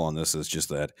 spiel on this is just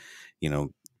that,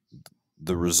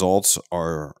 the results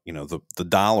are, the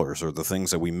dollars or the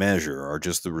things that we measure are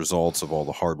just the results of all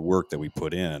the hard work that we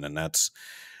put in. And that's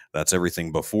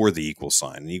everything before the equal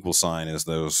sign. The equal sign is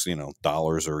those,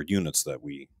 dollars or units that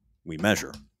we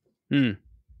measure.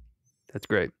 That's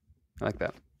great. I like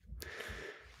that.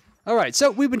 All right.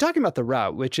 So we've been talking about the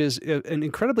route, which is an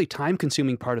incredibly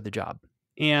time-consuming part of the job.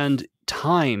 And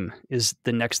time is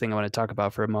the next thing I want to talk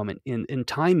about for a moment. In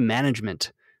time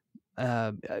management,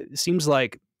 seems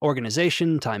like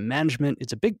organization, time management.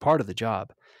 It's a big part of the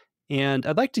job. And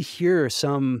I'd like to hear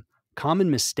some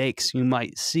common mistakes you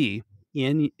might see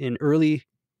in early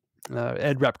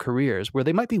ed rep careers where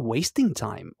they might be wasting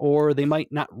time, or they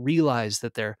might not realize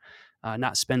that they're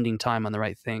not spending time on the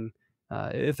right thing.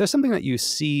 If there's something that you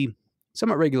see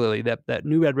somewhat regularly that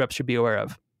new ed reps should be aware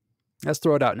of, let's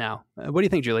throw it out now. What do you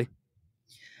think, Julie?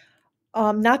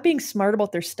 Not being smart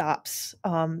about their stops.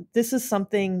 This is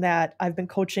something that I've been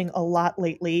coaching a lot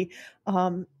lately.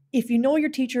 If you know your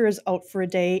teacher is out for a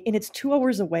day and it's 2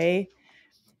 hours away,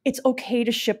 it's okay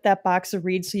to ship that box of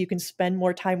reeds so you can spend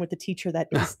more time with the teacher that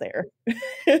is there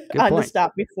on the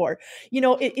stop before.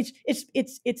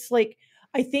 It's like,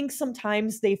 I think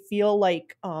sometimes they feel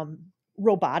like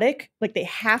robotic, like they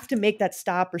have to make that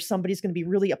stop or somebody's going to be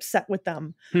really upset with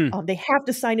them. They have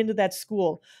to sign into that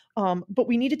school. But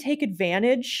we need to take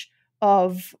advantage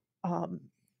of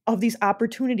these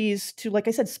opportunities to, like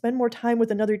I said, spend more time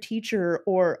with another teacher,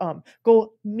 or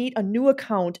go meet a new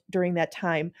account during that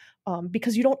time,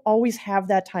 because you don't always have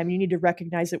that time. You need to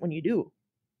recognize it when you do.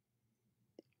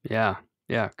 Yeah,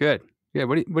 good. Yeah,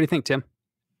 what do you think, Tim?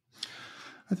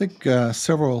 I think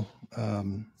several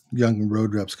young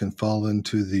road reps can fall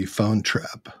into the phone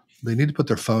trap. They need to put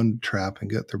their phone trap and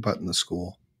get their butt in the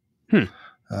school. And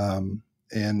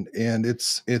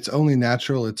it's only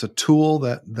natural. It's a tool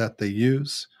that they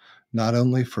use, not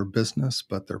only for business,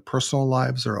 but their personal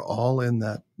lives are all in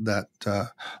that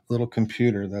little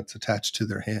computer that's attached to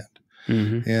their hand.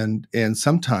 Mm-hmm. And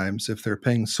sometimes if they're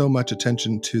paying so much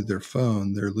attention to their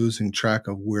phone, they're losing track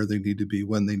of where they need to be,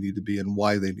 when they need to be, and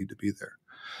why they need to be there.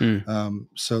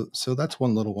 So that's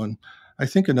one little one. I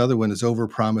think another one is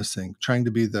overpromising, trying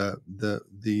to be the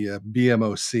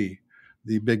BMOC,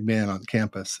 the big man on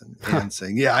campus, and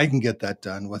saying, yeah, I can get that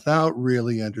done, without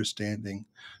really understanding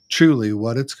truly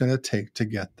what it's going to take to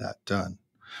get that done.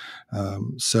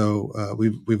 So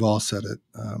we've all said it,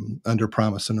 under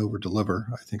promise and over deliver,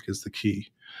 I think, is the key.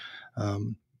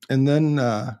 And then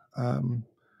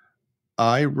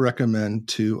I recommend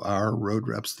to our road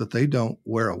reps that they don't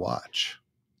wear a watch.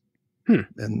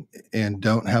 And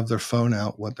don't have their phone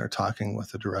out when they're talking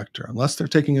with the director, unless they're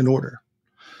taking an order.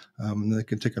 They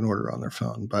can take an order on their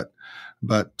phone, but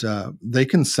they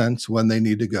can sense when they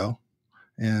need to go,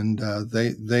 and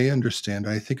they understand.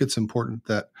 I think it's important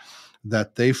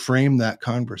that they frame that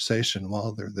conversation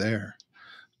while they're there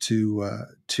to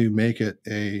make it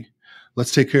a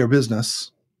let's take care of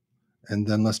business, and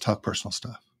then let's talk personal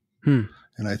stuff. And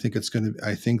I think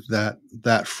I think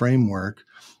that framework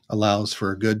allows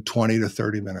for a good 20 to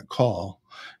 30 minute call,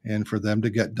 and for them to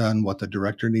get done what the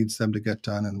director needs them to get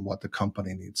done and what the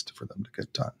company needs for them to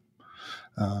get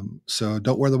done. So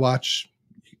don't wear the watch.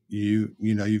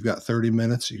 You've got 30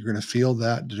 minutes. You're going to feel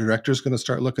that the director's going to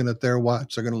start looking at their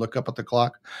watch. They're going to look up at the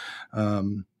clock,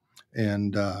 and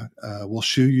will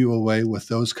shoo you away with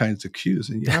those kinds of cues.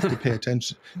 And you have to pay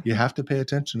attention. You have to pay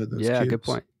attention to those cues. Yeah, good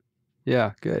point.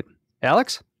 Yeah, good.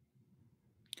 Alex?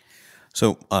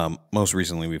 So most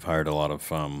recently, we've hired a lot of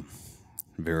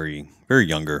very, very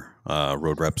younger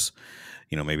road reps.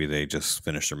 Maybe they just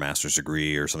finished their master's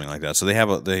degree or something like that. So they have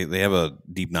a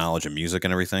deep knowledge of music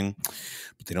and everything,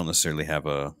 but they don't necessarily have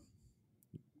the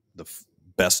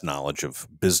best knowledge of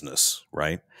business,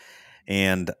 right?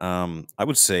 And I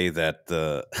would say that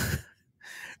the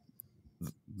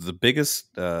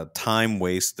biggest time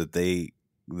waste that they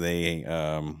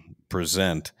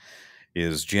present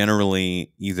is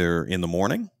generally either in the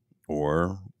morning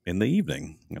or in the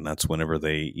evening, and that's whenever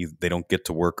they don't get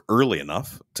to work early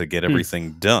enough to get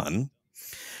everything done,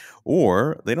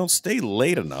 or they don't stay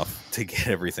late enough to get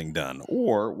everything done,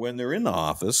 or when they're in the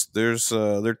office,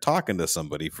 they're talking to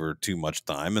somebody for too much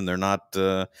time and they're not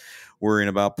worrying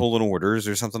about pulling orders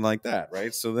or something like that,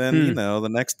 right? So then the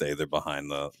next day they're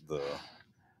behind the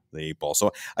 8 ball.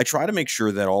 So I try to make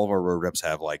sure that all of our road reps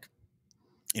have, like,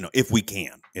 if we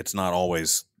can, it's not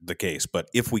always the case, but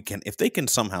if they can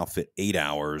somehow fit 8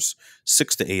 hours,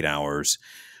 6 to 8 hours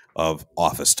of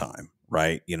office time,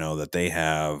 right? That they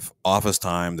have office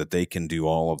time, that they can do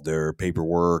all of their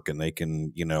paperwork, and they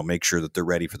can, make sure that they're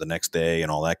ready for the next day and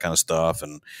all that kind of stuff.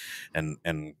 And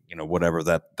whatever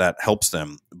that helps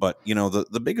them. But,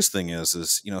 the biggest thing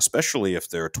is, especially if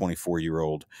they're a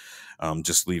 24-year-old,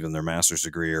 just leaving their master's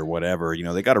degree or whatever,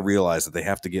 they got to realize that they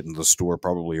have to get into the store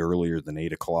probably earlier than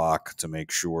 8 o'clock to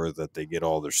make sure that they get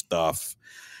all their stuff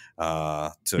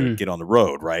to get on the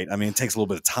road, right? I mean, it takes a little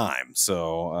bit of time.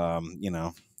 So,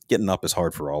 getting up is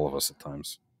hard for all of us at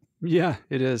times. Yeah,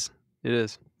 it is. It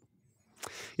is.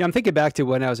 Yeah, I'm thinking back to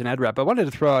when I was an ed rep. I wanted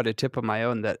to throw out a tip of my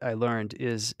own that I learned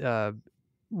is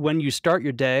when you start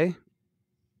your day,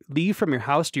 leave from your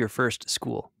house to your first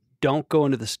school. don't go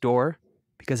into the store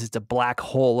because it's a black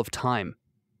hole of time.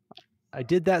 I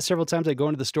did that several times. I go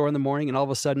into the store in the morning and all of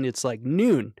a sudden it's like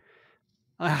noon.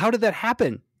 How did that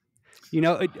happen? You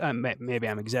know, maybe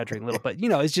I'm exaggerating a little, but, you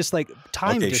know, it's just like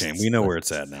time. Okay, Shane, we know where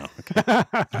it's at now.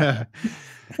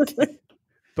 Okay.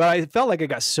 But I felt like I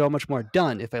got so much more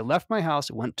done if I left my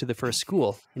house, went to the first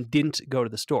school, and didn't go to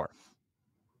the store.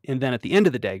 And then at the end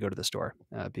of the day, go to the store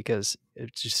because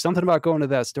it's just something about going to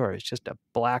that store. It's just a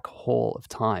black hole of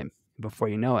time. Before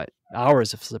you know it,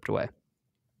 hours have slipped away.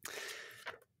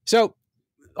 So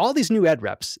all these new ed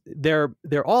reps, they're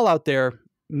all out there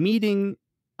meeting,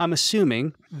 I'm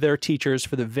assuming, their teachers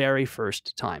for the very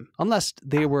first time, unless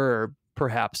they were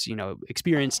perhaps, you know,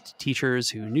 experienced teachers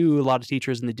who knew a lot of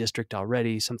teachers in the district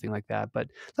already, something like that. But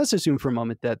let's assume for a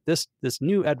moment that this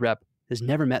new ed rep has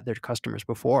never met their customers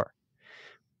before.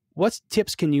 What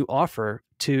tips can you offer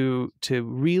to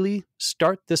really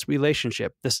start this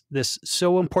relationship, this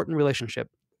so important relationship,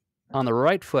 on the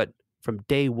right foot from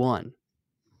day one?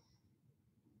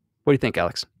 What do you think,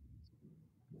 Alex?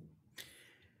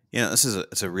 Yeah,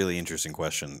 it's a really interesting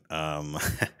question.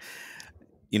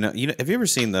 You know, have you ever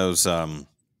seen those?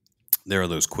 There are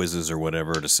those quizzes or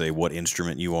whatever to say what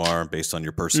instrument you are based on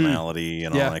your personality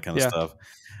and all that kind of stuff.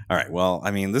 All right. Well,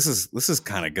 I mean, this is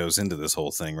kind of goes into this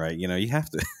whole thing, right? You know, you have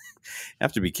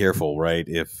to be careful, right?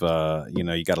 If you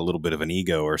know, you got a little bit of an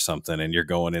ego or something, and you're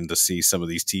going in to see some of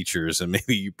these teachers, and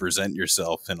maybe you present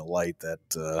yourself in a light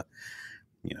that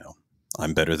you know,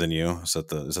 I'm better than you. Is that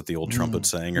the old trumpet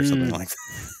saying or something like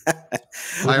that?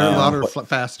 Higher, louder,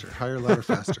 faster. Higher, louder,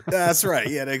 faster. That's right.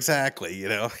 Yeah, exactly. You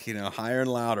know, higher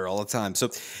and louder all the time. So,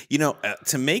 you know,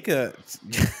 to make a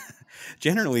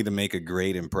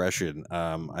great impression,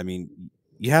 I mean,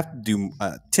 you have to do.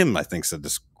 Tim, I think, said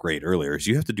this great earlier. Is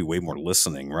you have to do way more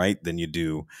listening, right, than you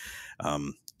do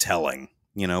telling.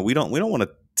 You know, we don't want to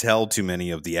tell too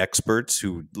many of the experts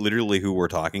who we're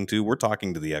talking to. We're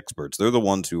talking to the experts. They're the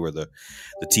ones who are the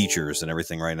teachers and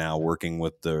everything right now working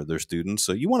with their students.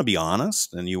 So you want to be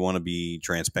honest and you want to be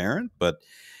transparent, but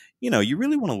you know, you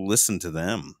really want to listen to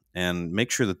them and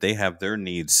make sure that they have their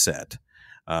needs set.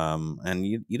 And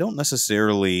you don't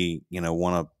necessarily, you know,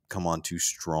 want to come on too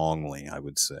strongly, I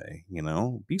would say. You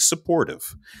know, be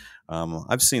supportive.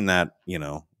 I've seen that, you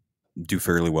know, do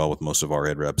fairly well with most of our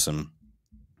ed reps, and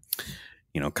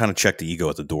you know, kind of check the ego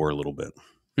at the door a little bit.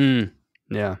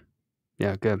 Yeah.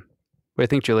 Yeah, good. What do you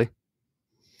think, Julie?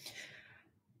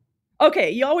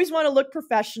 Okay, you always want to look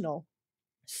professional.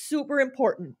 Super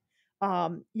important.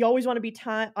 You always want to be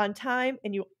on time,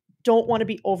 and you don't want to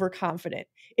be overconfident.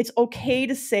 It's okay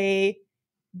to say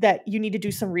that you need to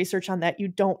do some research on that. You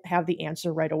don't have the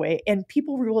answer right away, and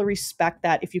people will respect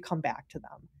that if you come back to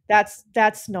them.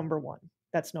 That's number one.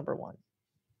 That's number one.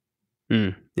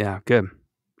 Yeah, good.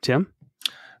 Tim?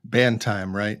 Band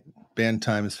time, right? Band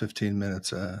time is 15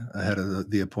 minutes ahead of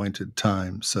the appointed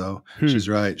time. So she's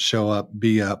right. Show up,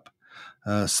 be up,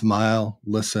 smile,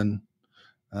 listen.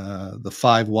 The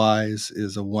 5 whys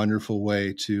is a wonderful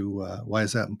way to, why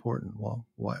is that important? Well,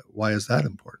 why is that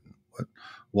important?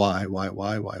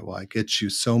 Why? Gets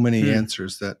you so many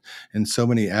answers that, and so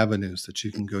many avenues that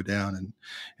you can go down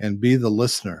and be the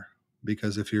listener.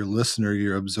 Because if you're a listener,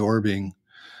 you're absorbing,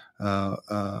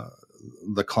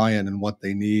 the client and what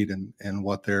they need and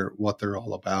what they're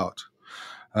all about.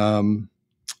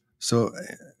 So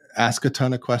ask a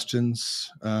ton of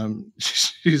questions.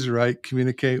 She's right.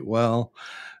 Communicate well,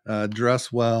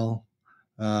 dress well.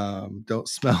 Don't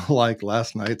smell like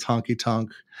last night's honky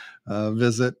tonk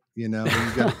visit. You know,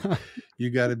 you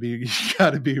got to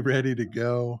be ready to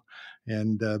go,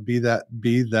 and be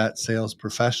that sales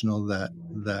professional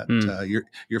that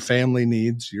your family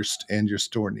needs, and your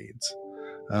store needs.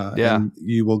 And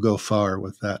you will go far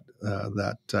with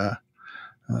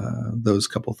those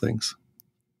couple things.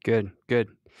 Good.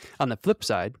 On the flip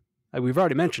side, we've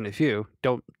already mentioned a few.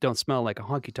 Don't smell like a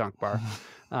honky tonk bar.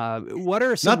 What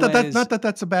are some ways? Not that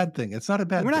that's a bad thing. It's not a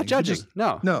bad thing. We're not judging.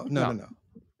 No.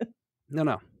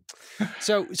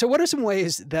 So what are some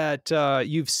ways that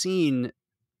you've seen,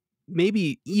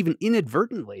 maybe even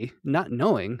inadvertently, not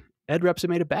knowing, ed reps have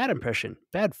made a bad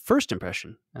first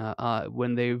impression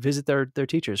when they visit their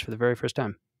teachers for the very first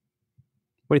time?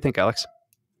 What do you think, Alex?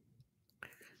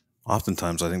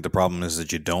 Oftentimes, I think the problem is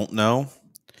that you don't know,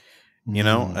 you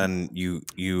know, and you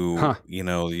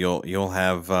know, you'll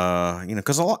have, you know,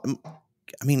 because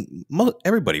I mean,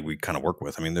 everybody we kind of work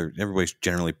with, I mean, everybody's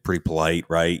generally pretty polite,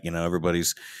 right? You know,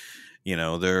 everybody's, you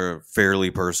know, they're fairly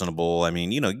personable. I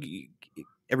mean, you know,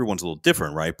 everyone's a little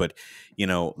different, right? But you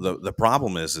know, the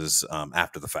problem is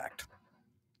after the fact.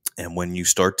 And when you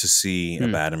start to see a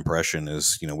bad impression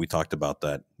is, we talked about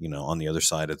that, on the other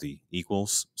side of the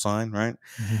equals sign, right?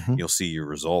 Mm-hmm. You'll see your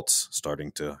results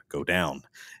starting to go down.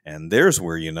 And there's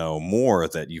where you know more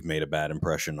that you've made a bad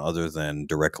impression other than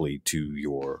directly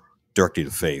to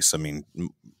face. I mean,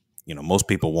 most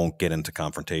people won't get into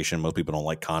confrontation. Most people don't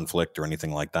like conflict or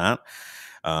anything like that.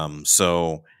 I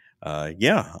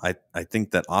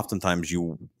think that oftentimes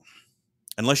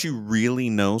unless you really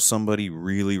know somebody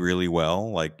really, really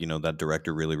well, like, that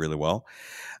director really, really well,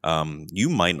 you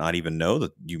might not even know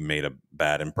that you made a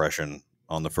bad impression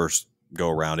on the first go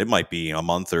around. It might be a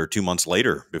month or 2 months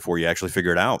later before you actually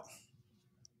figure it out.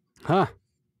 Huh.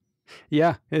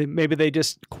 Yeah. Maybe they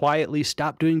just quietly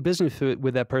stop doing business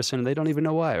with that person and they don't even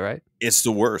know why, right? It's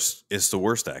the worst. It's the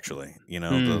worst, actually.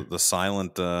 The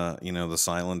silent, they're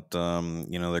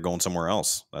going somewhere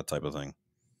else, that type of thing.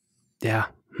 Yeah.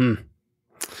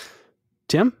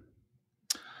 Tim?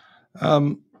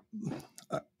 I'm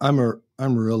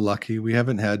real lucky. We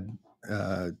haven't had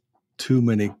too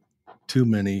many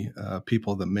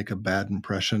people that make a bad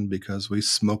impression because we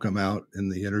smoke them out in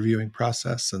the interviewing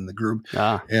process and the group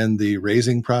and the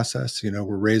raising process.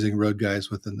 We're raising road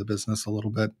guys within the business a little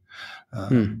bit.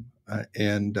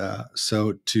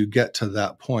 So to get to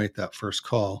that point, that first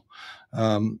call,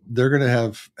 they're going to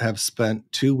have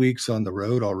spent 2 weeks on the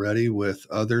road already with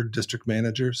other district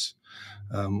managers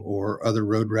or other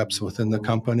road reps within the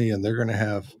company, and they're going to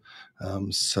have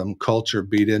some culture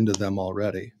beat into them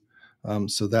already.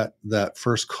 So that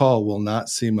first call will not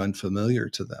seem unfamiliar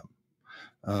to them.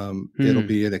 It'll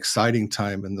be an exciting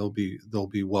time, and they'll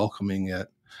be welcoming it.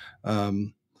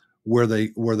 Where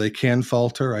they can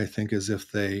falter, I think, is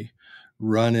if they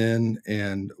run in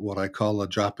and what I call a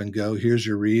drop and go. Here's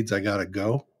your reads. I gotta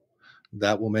go.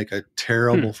 That will make a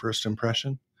terrible first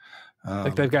impression.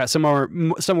 Like they've got somewhere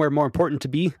more important to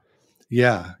be.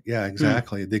 Yeah,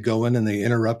 exactly. They go in and they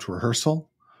interrupt rehearsal.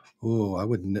 Oh, I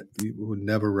would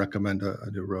never recommend a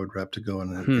new road rep to go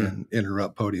in and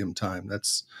interrupt podium time.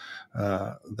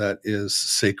 That is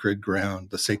sacred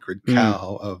ground, the sacred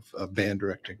cow of band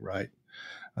directing, right?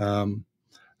 I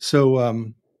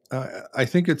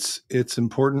think it's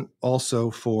important also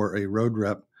for a road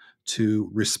rep to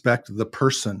respect the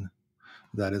person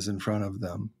that is in front of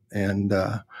them, and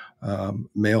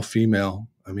male, female.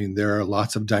 I mean, there are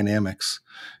lots of dynamics,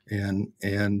 and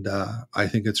I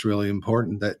think it's really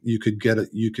important that you could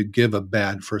give a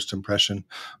bad first impression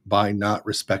by not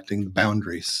respecting the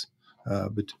boundaries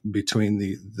between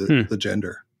the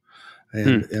gender,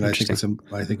 and I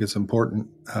think it's important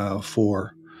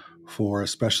for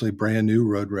especially brand new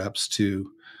road reps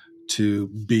to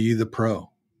be the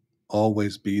pro,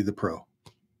 always be the pro.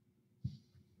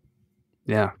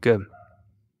 Yeah, good. What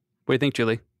do you think,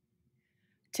 Julie?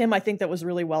 Tim, I think that was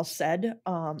really well said.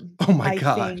 Oh my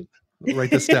God.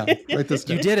 Write this down. Write this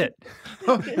down. You did it.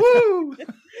 Woo!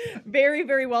 Very,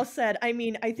 very well said. I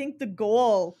mean, I think the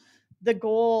goal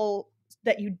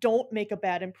that you don't make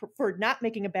for not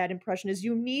making a bad impression is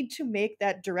you need to make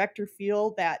that director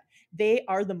feel that they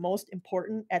are the most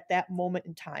important at that moment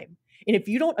in time. And if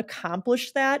you don't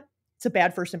accomplish that, it's a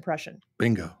bad first impression.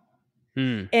 Bingo.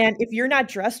 And if you're not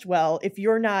dressed well, if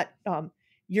you're not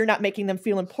making them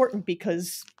feel important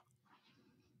because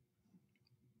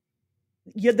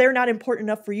they're not important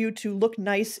enough for you to look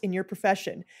nice in your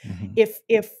profession. Mm-hmm.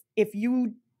 If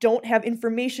you don't have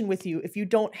information with you, if you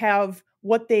don't have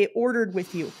what they ordered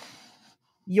with you,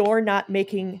 you're not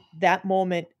making that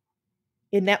moment.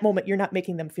 In that moment, you're not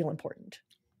making them feel important.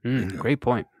 Great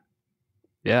point.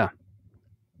 Yeah.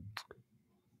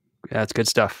 That's good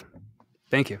stuff.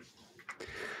 Thank you.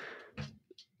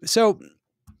 So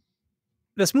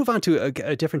let's move on to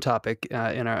a different topic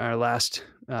in our last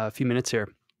few minutes here,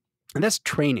 and that's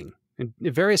training and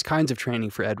various kinds of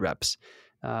training for ed reps.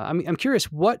 I'm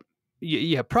curious what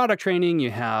you have product training,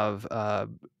 you have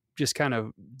just kind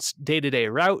of day-to-day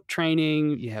route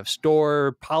training, you have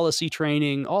store policy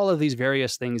training, all of these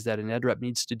various things that an ed rep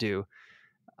needs to do.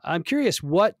 I'm curious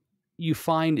what you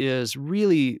find is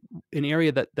really an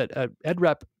area that an ed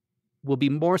rep will be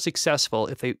more successful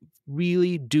if they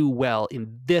really do well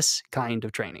in this kind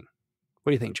of training.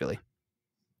 What do you think, Julie?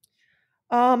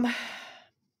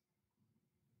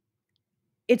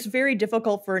 It's very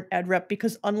difficult for an ed rep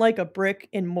because unlike a brick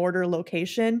and mortar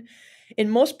location, in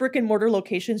most brick and mortar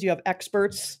locations, you have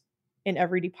experts in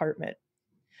every department.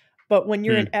 But when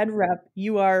you're an ed rep,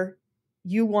 you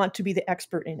want to be the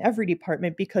expert in every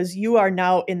department because you are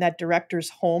now in that director's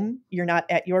home. You're not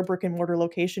at your brick and mortar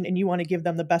location, and you want to give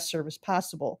them the best service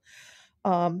possible.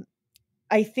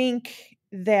 I think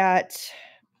that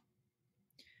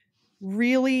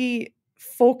really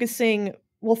focusing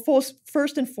well,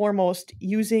 first and foremost,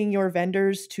 using your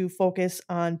vendors to focus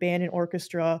on band and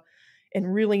orchestra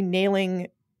and really nailing,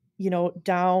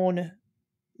 down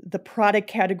the product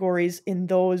categories in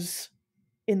those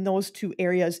two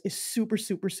areas is super,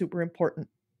 super, super important.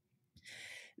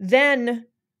 Then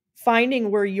finding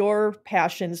where your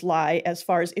passions lie as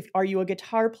far as are you a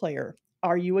guitar player?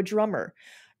 Are you a drummer?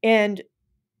 And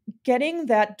getting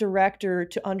that director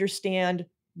to understand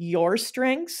your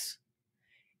strengths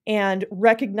and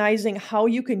recognizing how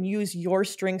you can use your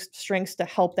strengths to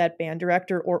help that band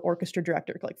director or orchestra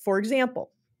director. Like, for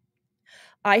example,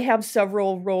 I have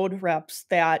several road reps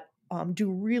that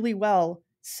do really well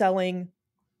selling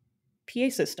PA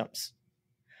systems.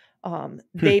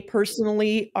 They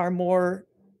personally are more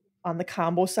on the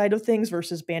combo side of things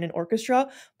versus band and orchestra,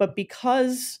 but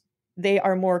because they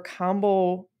are more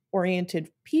combo oriented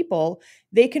people,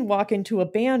 they can walk into a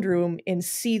band room and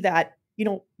see that,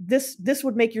 this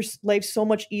would make your life so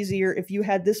much easier if you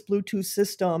had this Bluetooth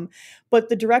system, but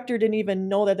the director didn't even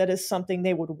know that is something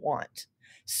they would want.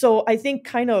 So I think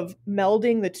kind of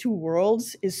melding the two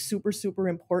worlds is super, super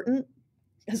important,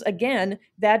 because again,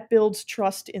 that builds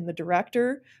trust in the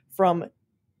director from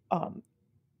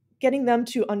getting them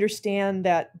to understand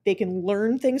that they can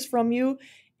learn things from you,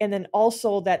 and then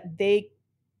also that they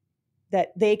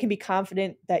can be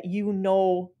confident that you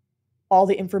know all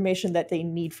the information that they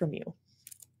need from you.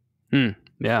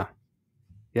 Yeah.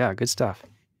 Yeah, good stuff.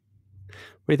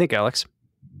 What do you think, Alex?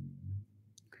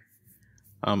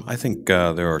 I think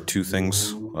there are two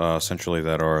things essentially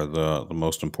that are the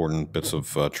most important bits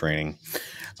of training.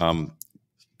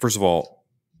 First of all,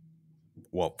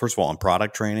 on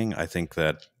product training, I think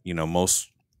that, most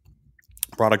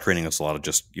product training is a lot of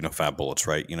just, fab bullets,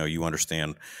 right? You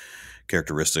understand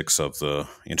characteristics of the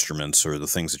instruments or the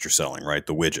things that you're selling, right?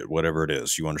 The widget, whatever it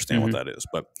is, you understand what that is.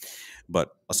 But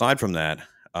aside from that,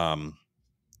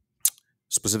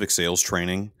 specific sales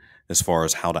training as far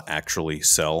as how to actually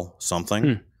sell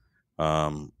something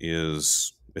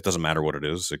it doesn't matter what it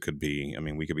is. It could be,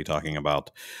 we could be talking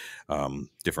about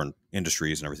different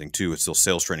industries and everything too. It's still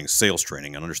sales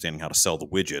training, and understanding how to sell the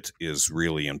widget is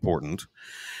really important.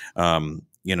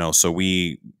 So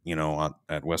we,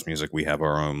 at West Music, we have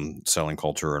our own selling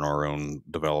culture and our own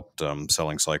developed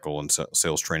selling cycle and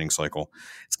sales training cycle.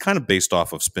 It's kind of based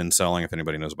off of spin selling, if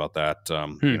anybody knows about that,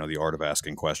 the art of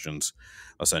asking questions,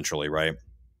 essentially, right?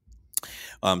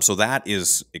 So that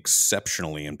is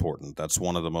exceptionally important. That's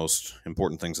one of the most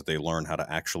important things that they learn, how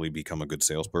to actually become a good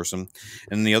salesperson.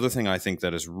 And the other thing I think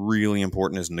that is really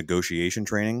important is negotiation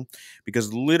training,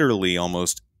 because literally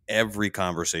almost every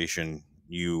conversation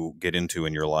you get into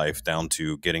in your life, down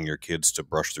to getting your kids to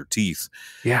brush their teeth,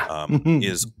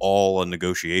 is all a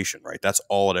negotiation, right? That's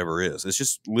all it ever is. It's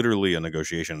just literally a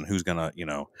negotiation. Who's going to,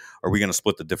 are we going to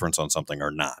split the difference on something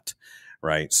or not?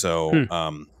 Right. So,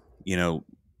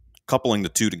 coupling the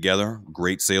two together,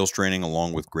 great sales training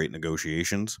along with great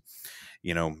negotiations,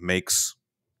 makes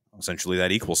essentially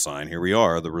that equal sign. Here we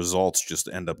are. The results just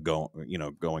end up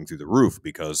going through the roof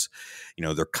because,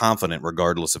 they're confident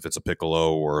regardless if it's a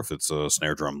piccolo or if it's a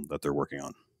snare drum that they're working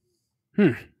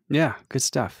on. Yeah, good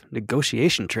stuff.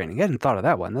 Negotiation training. I hadn't thought of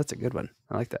that one. That's a good one.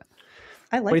 I like that.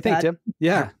 I like that. What do you think, Tim?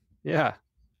 Yeah. Yeah.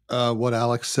 What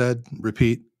Alex said,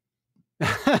 repeat.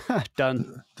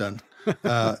 Done.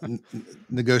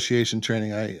 Negotiation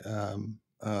training.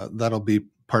 That'll be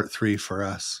part 3 for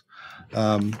us.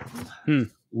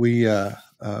 We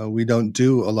don't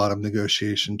do a lot of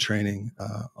negotiation training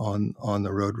on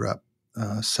the road rep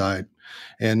side,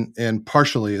 and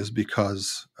partially is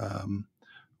because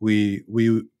we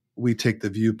take the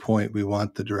viewpoint we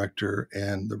want the director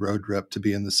and the road rep to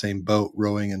be in the same boat,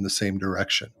 rowing in the same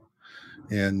direction.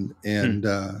 And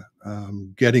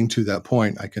getting to that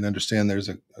point, I can understand there's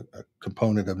a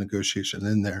component of negotiation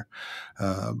in there,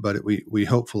 but we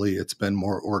hopefully it's been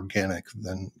more organic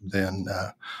than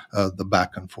the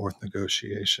back and forth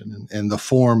negotiation and the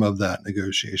form of that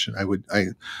negotiation.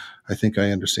 I think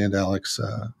I understand, Alex,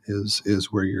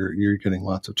 is where you're getting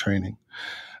lots of training.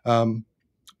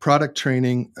 Product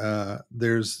training,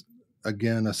 there's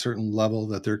again a certain level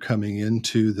that they're coming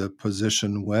into the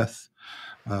position with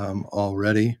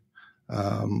already.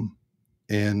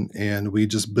 And we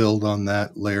just build on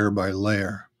that layer by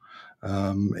layer.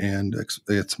 And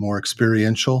it's more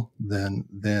experiential than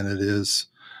it is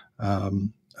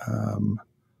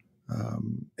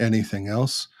anything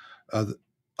else.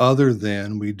 Other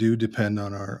than we do depend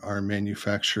on our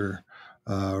manufacturer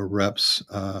reps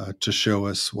to show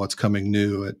us what's coming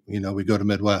new. We go to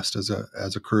Midwest as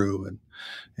a crew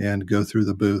and go through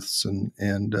the booths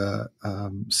and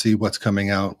see what's coming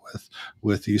out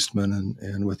with Eastman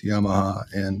and with Yamaha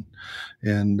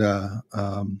and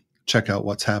check out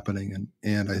what's happening.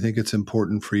 And I think it's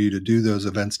important for you to do those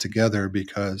events together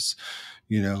because,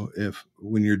 if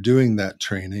when you're doing that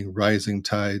training, rising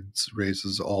tides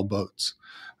raises all boats.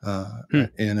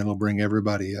 And it'll bring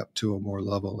everybody up to a more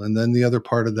level. And then the other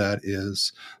part of that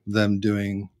is them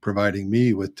providing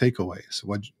me with takeaways.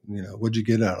 What'd you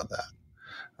get out of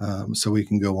that? So we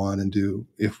can go on and do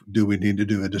we need to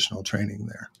do additional training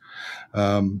there.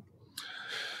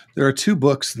 There are 2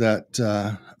 books that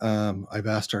I've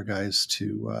asked our guys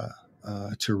to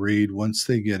read once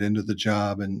they get into the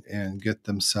job and get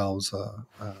themselves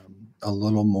a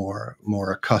little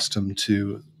more accustomed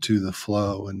to the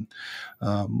flow. And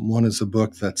one is a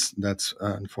book that's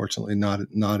unfortunately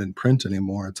not in print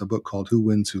anymore. It's a book called Who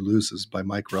Wins, Who Loses by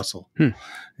Mike Russell.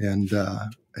 And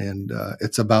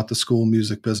it's about the school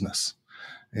music business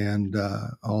and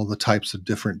all the types of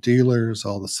different dealers,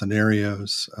 all the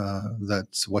scenarios.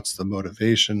 What's the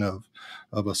motivation of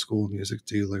a school music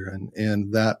dealer,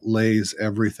 and that lays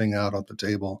everything out on the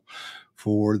table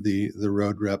for the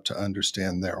road rep to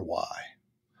understand their why.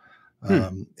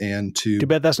 And too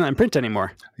bad that's not in print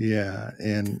anymore. Yeah,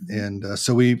 and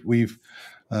so we've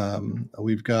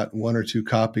got 1 or 2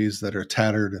 copies that are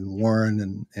tattered and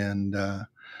worn, and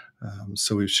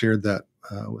so we've shared that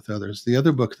with others. The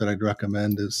other book that I'd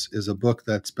recommend is a book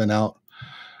that's been out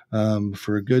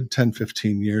for a good 10,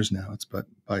 15 years now. It's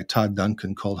by Todd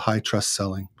Duncan called High Trust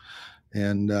Selling.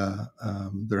 And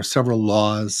there are several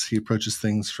laws. He approaches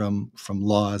things from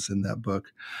laws in that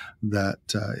book that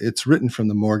it's written from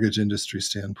the mortgage industry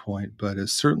standpoint, but it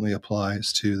certainly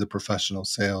applies to the professional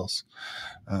sales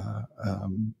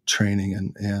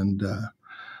training and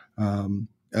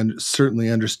certainly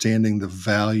understanding the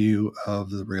value of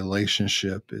the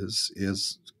relationship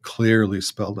is clearly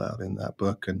spelled out in that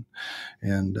book.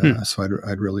 So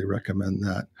I'd really recommend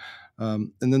that.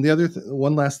 And then the other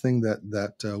one last thing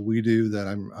that we do that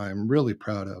I'm really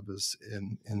proud of is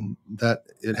in that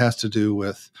it has to do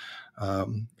with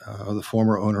the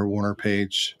former owner Warner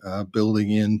Paige building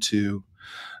into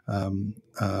our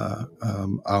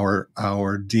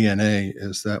DNA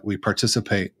is that we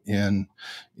participate in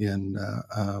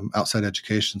outside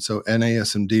education. So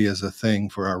NASMD is a thing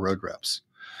for our road reps,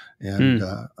 and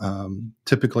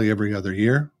typically every other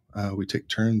year we take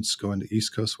turns going to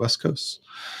East Coast, West Coast.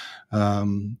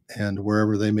 And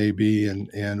wherever they may be,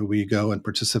 and we go and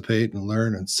participate and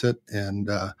learn and sit and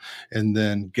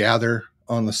then gather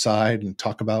on the side and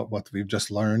talk about what we've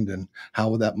just learned and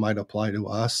how that might apply to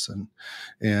us.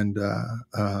 And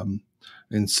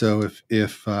so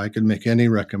if I could make any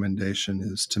recommendation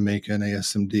is to make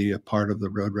NASMD a part of the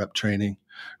road rep training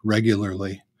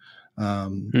regularly,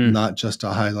 not just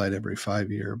a highlight every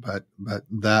 5 year, but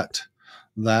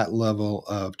that level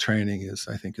of training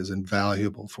I think is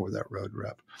invaluable for that road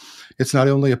rep. It's not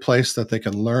only a place that they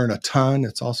can learn a ton,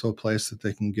 it's also a place that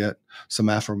they can get some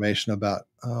affirmation about,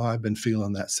 oh, I've been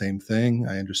feeling that same thing.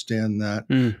 I understand that.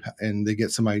 And they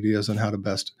get some ideas on how to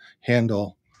best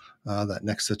handle that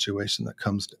next situation that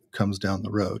comes down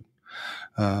the road.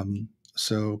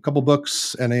 So a couple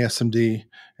books, NASMD,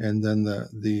 and then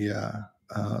the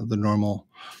normal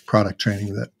product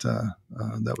training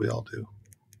that we all do.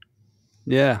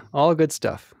 Yeah, all good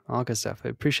stuff. All good stuff. I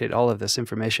appreciate all of this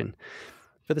information.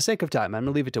 For the sake of time, I'm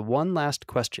going to leave it to one last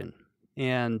question.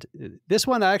 And this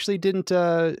one I actually didn't,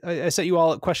 I sent you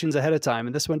all questions ahead of time,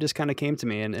 and this one just kind of came to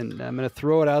me, and I'm going to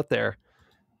throw it out there.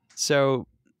 So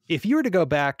if you were to go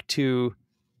back to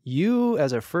you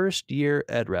as a first-year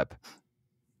ed rep,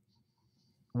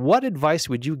 what advice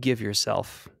would you give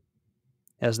yourself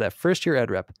as that first-year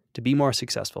ed rep to be more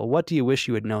successful? What do you wish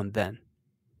you had known then?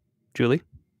 Julie?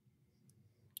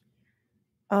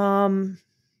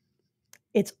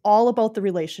 It's all about the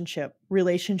relationship.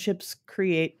 Relationships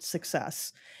create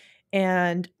success.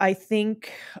 And I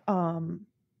think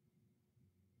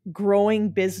growing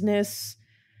business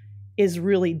is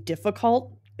really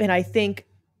difficult. And I think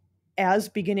as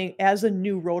a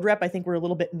new road rep, I think we're a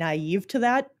little bit naive to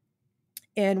that.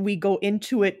 And we go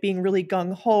into it being really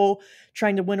gung-ho,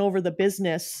 trying to win over the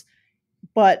business.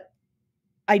 But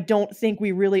I don't think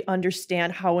we really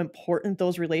understand how important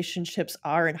those relationships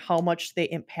are and how much they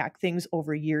impact things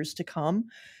over years to come.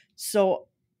 So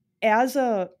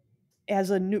if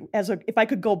I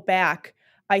could go back,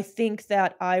 I think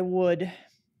that I would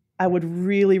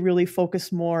really, really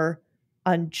focus more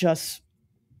on just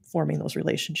forming those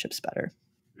relationships better.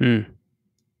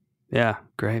 Yeah,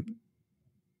 great.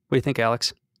 What do you think,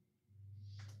 Alex?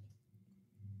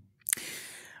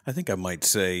 I think I might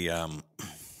say,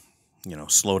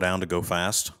 slow down to go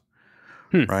fast,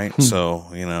 right? So,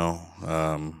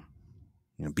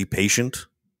 be patient,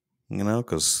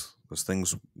 because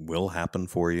things will happen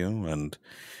for you, and,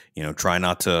 try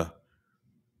not to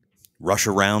rush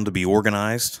around to be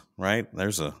organized, right?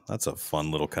 That's a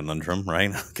fun little conundrum,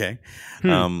 right? Okay.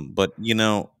 But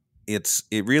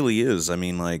it really is. I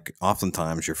mean, like,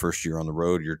 oftentimes your first year on the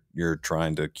road, you're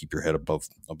trying to keep your head above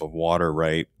water,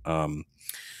 right? And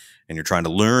you're trying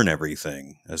to learn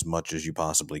everything as much as you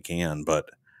possibly can. But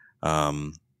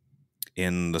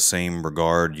in the same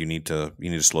regard, you need to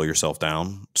slow yourself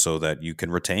down so that you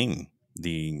can retain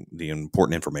the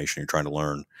important information you're trying to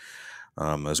learn,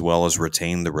 as well as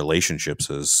retain the relationships,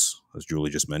 as Julie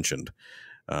just mentioned.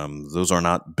 Those are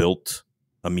not built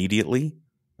immediately.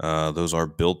 Those are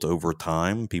built over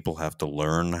time. People have to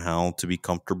learn how to be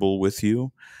comfortable with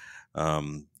you.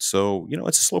 So,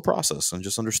 it's a slow process, and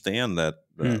just understand that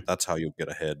that's how you'll get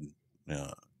ahead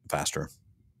faster.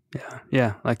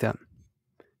 Yeah, like that.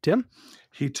 Tim?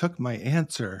 He took my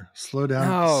answer. Slow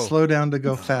down to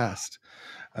go fast.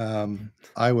 As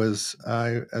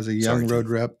a young road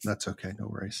rep, that's okay, no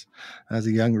worries. As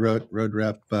a young road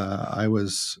rep, I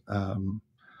was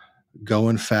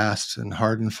going fast and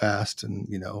hard and fast, and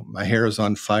my hair is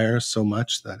on fire so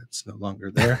much that it's no longer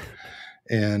there.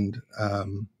 And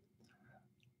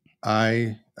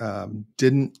I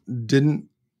didn't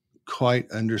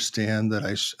quite understand that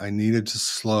I needed to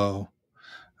slow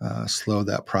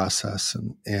that process,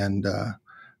 and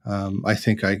I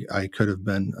think I could have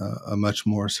been a much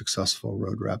more successful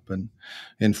road rep, and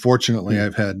fortunately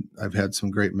I've had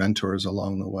some great mentors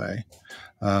along the way.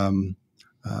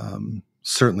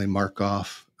 Certainly Mark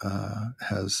Goff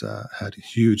has had a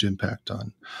huge impact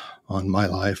on my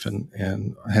life, and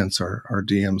hence our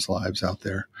DM's lives out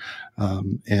there,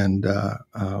 and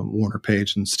Warner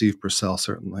Paige and Steve Purcell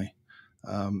certainly.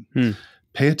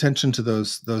 Pay attention to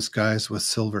those guys with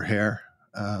silver hair.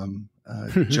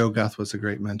 Joe Guth was a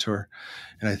great mentor,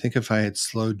 and I think if I had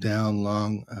slowed down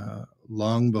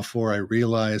long before I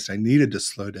realized I needed to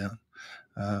slow down,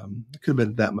 it could have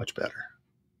been that much better.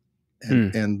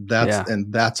 And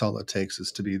that's all it takes,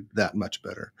 is to be that much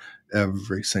better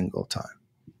every single time.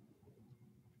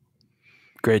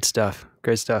 Great stuff.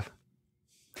 I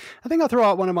think I'll throw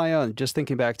out one of my own, just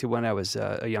thinking back to when I was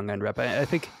a young end rep. I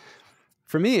think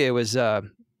for me, it was,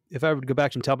 if I would go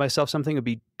back and tell myself something, it would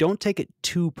be, don't take it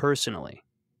too personally.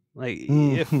 Like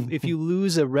if you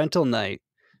lose a rental night,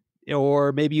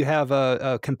 or maybe you have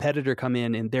a competitor come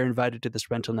in and they're invited to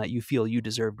this rental night you feel you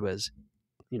deserved was,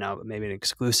 maybe an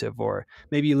exclusive, or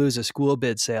maybe you lose a school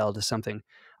bid sale to something.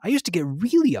 I used to get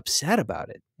really upset about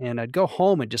it. And I'd go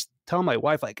home and just tell my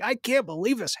wife, like, I can't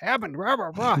believe this happened, blah,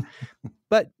 blah, blah.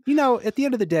 But, at the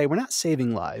end of the day, we're not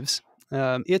saving lives.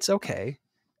 It's okay.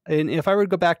 And if I were to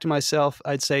go back to myself,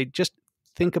 I'd say, just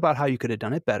think about how you could have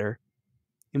done it better,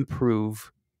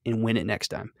 improve, and win it next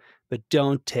time. But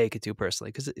don't take it too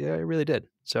personally, because I really did.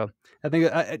 So I think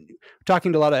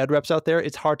talking to a lot of ed reps out there,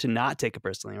 it's hard to not take it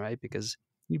personally, right? Because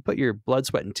you put your blood,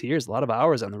 sweat, and tears, a lot of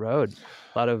hours on the road,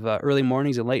 a lot of early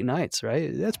mornings and late nights,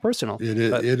 right? That's personal. It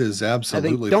is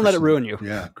absolutely. Don't let it ruin you.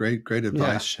 Yeah, great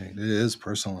advice, Shane. It is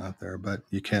personal out there, but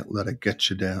you can't let it get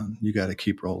you down. You got to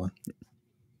keep rolling.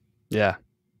 Yeah.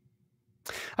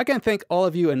 I can't thank all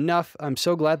of you enough. I'm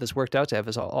so glad this worked out to have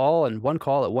us all in one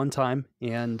call at one time.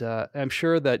 And I'm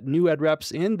sure that new ed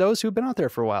reps and those who've been out there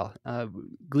for a while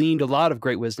gleaned a lot of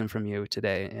great wisdom from you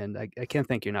today. And I can't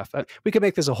thank you enough. We could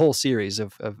make this a whole series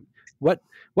of what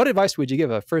advice would you give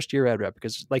a first year ed rep?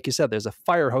 Because like you said, there's a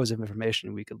fire hose of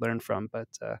information we could learn from. But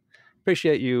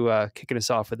appreciate you kicking us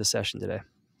off with the session today.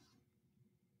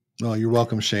 Well, you're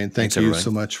welcome, Shane. Thanks you everybody so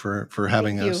much for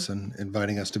having us and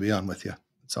inviting us to be on with you.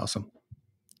 It's awesome.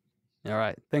 All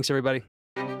right. Thanks, everybody.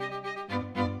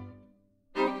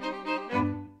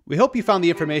 We hope you found the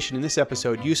information in this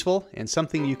episode useful and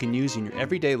something you can use in your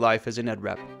everyday life as an ed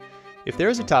rep. If there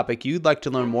is a topic you'd like to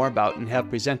learn more about and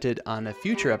have presented on a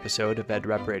future episode of Ed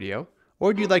Rep Radio,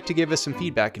 or you'd like to give us some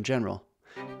feedback in general,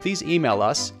 please email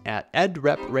us at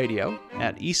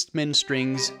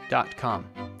edrepradio@eastmanstrings.com.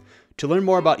 To learn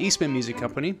more about Eastman Music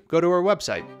Company, go to our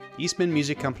website,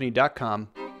 eastmanmusiccompany.com,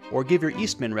 or give your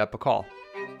Eastman rep a call.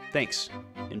 Thanks,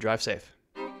 and drive safe.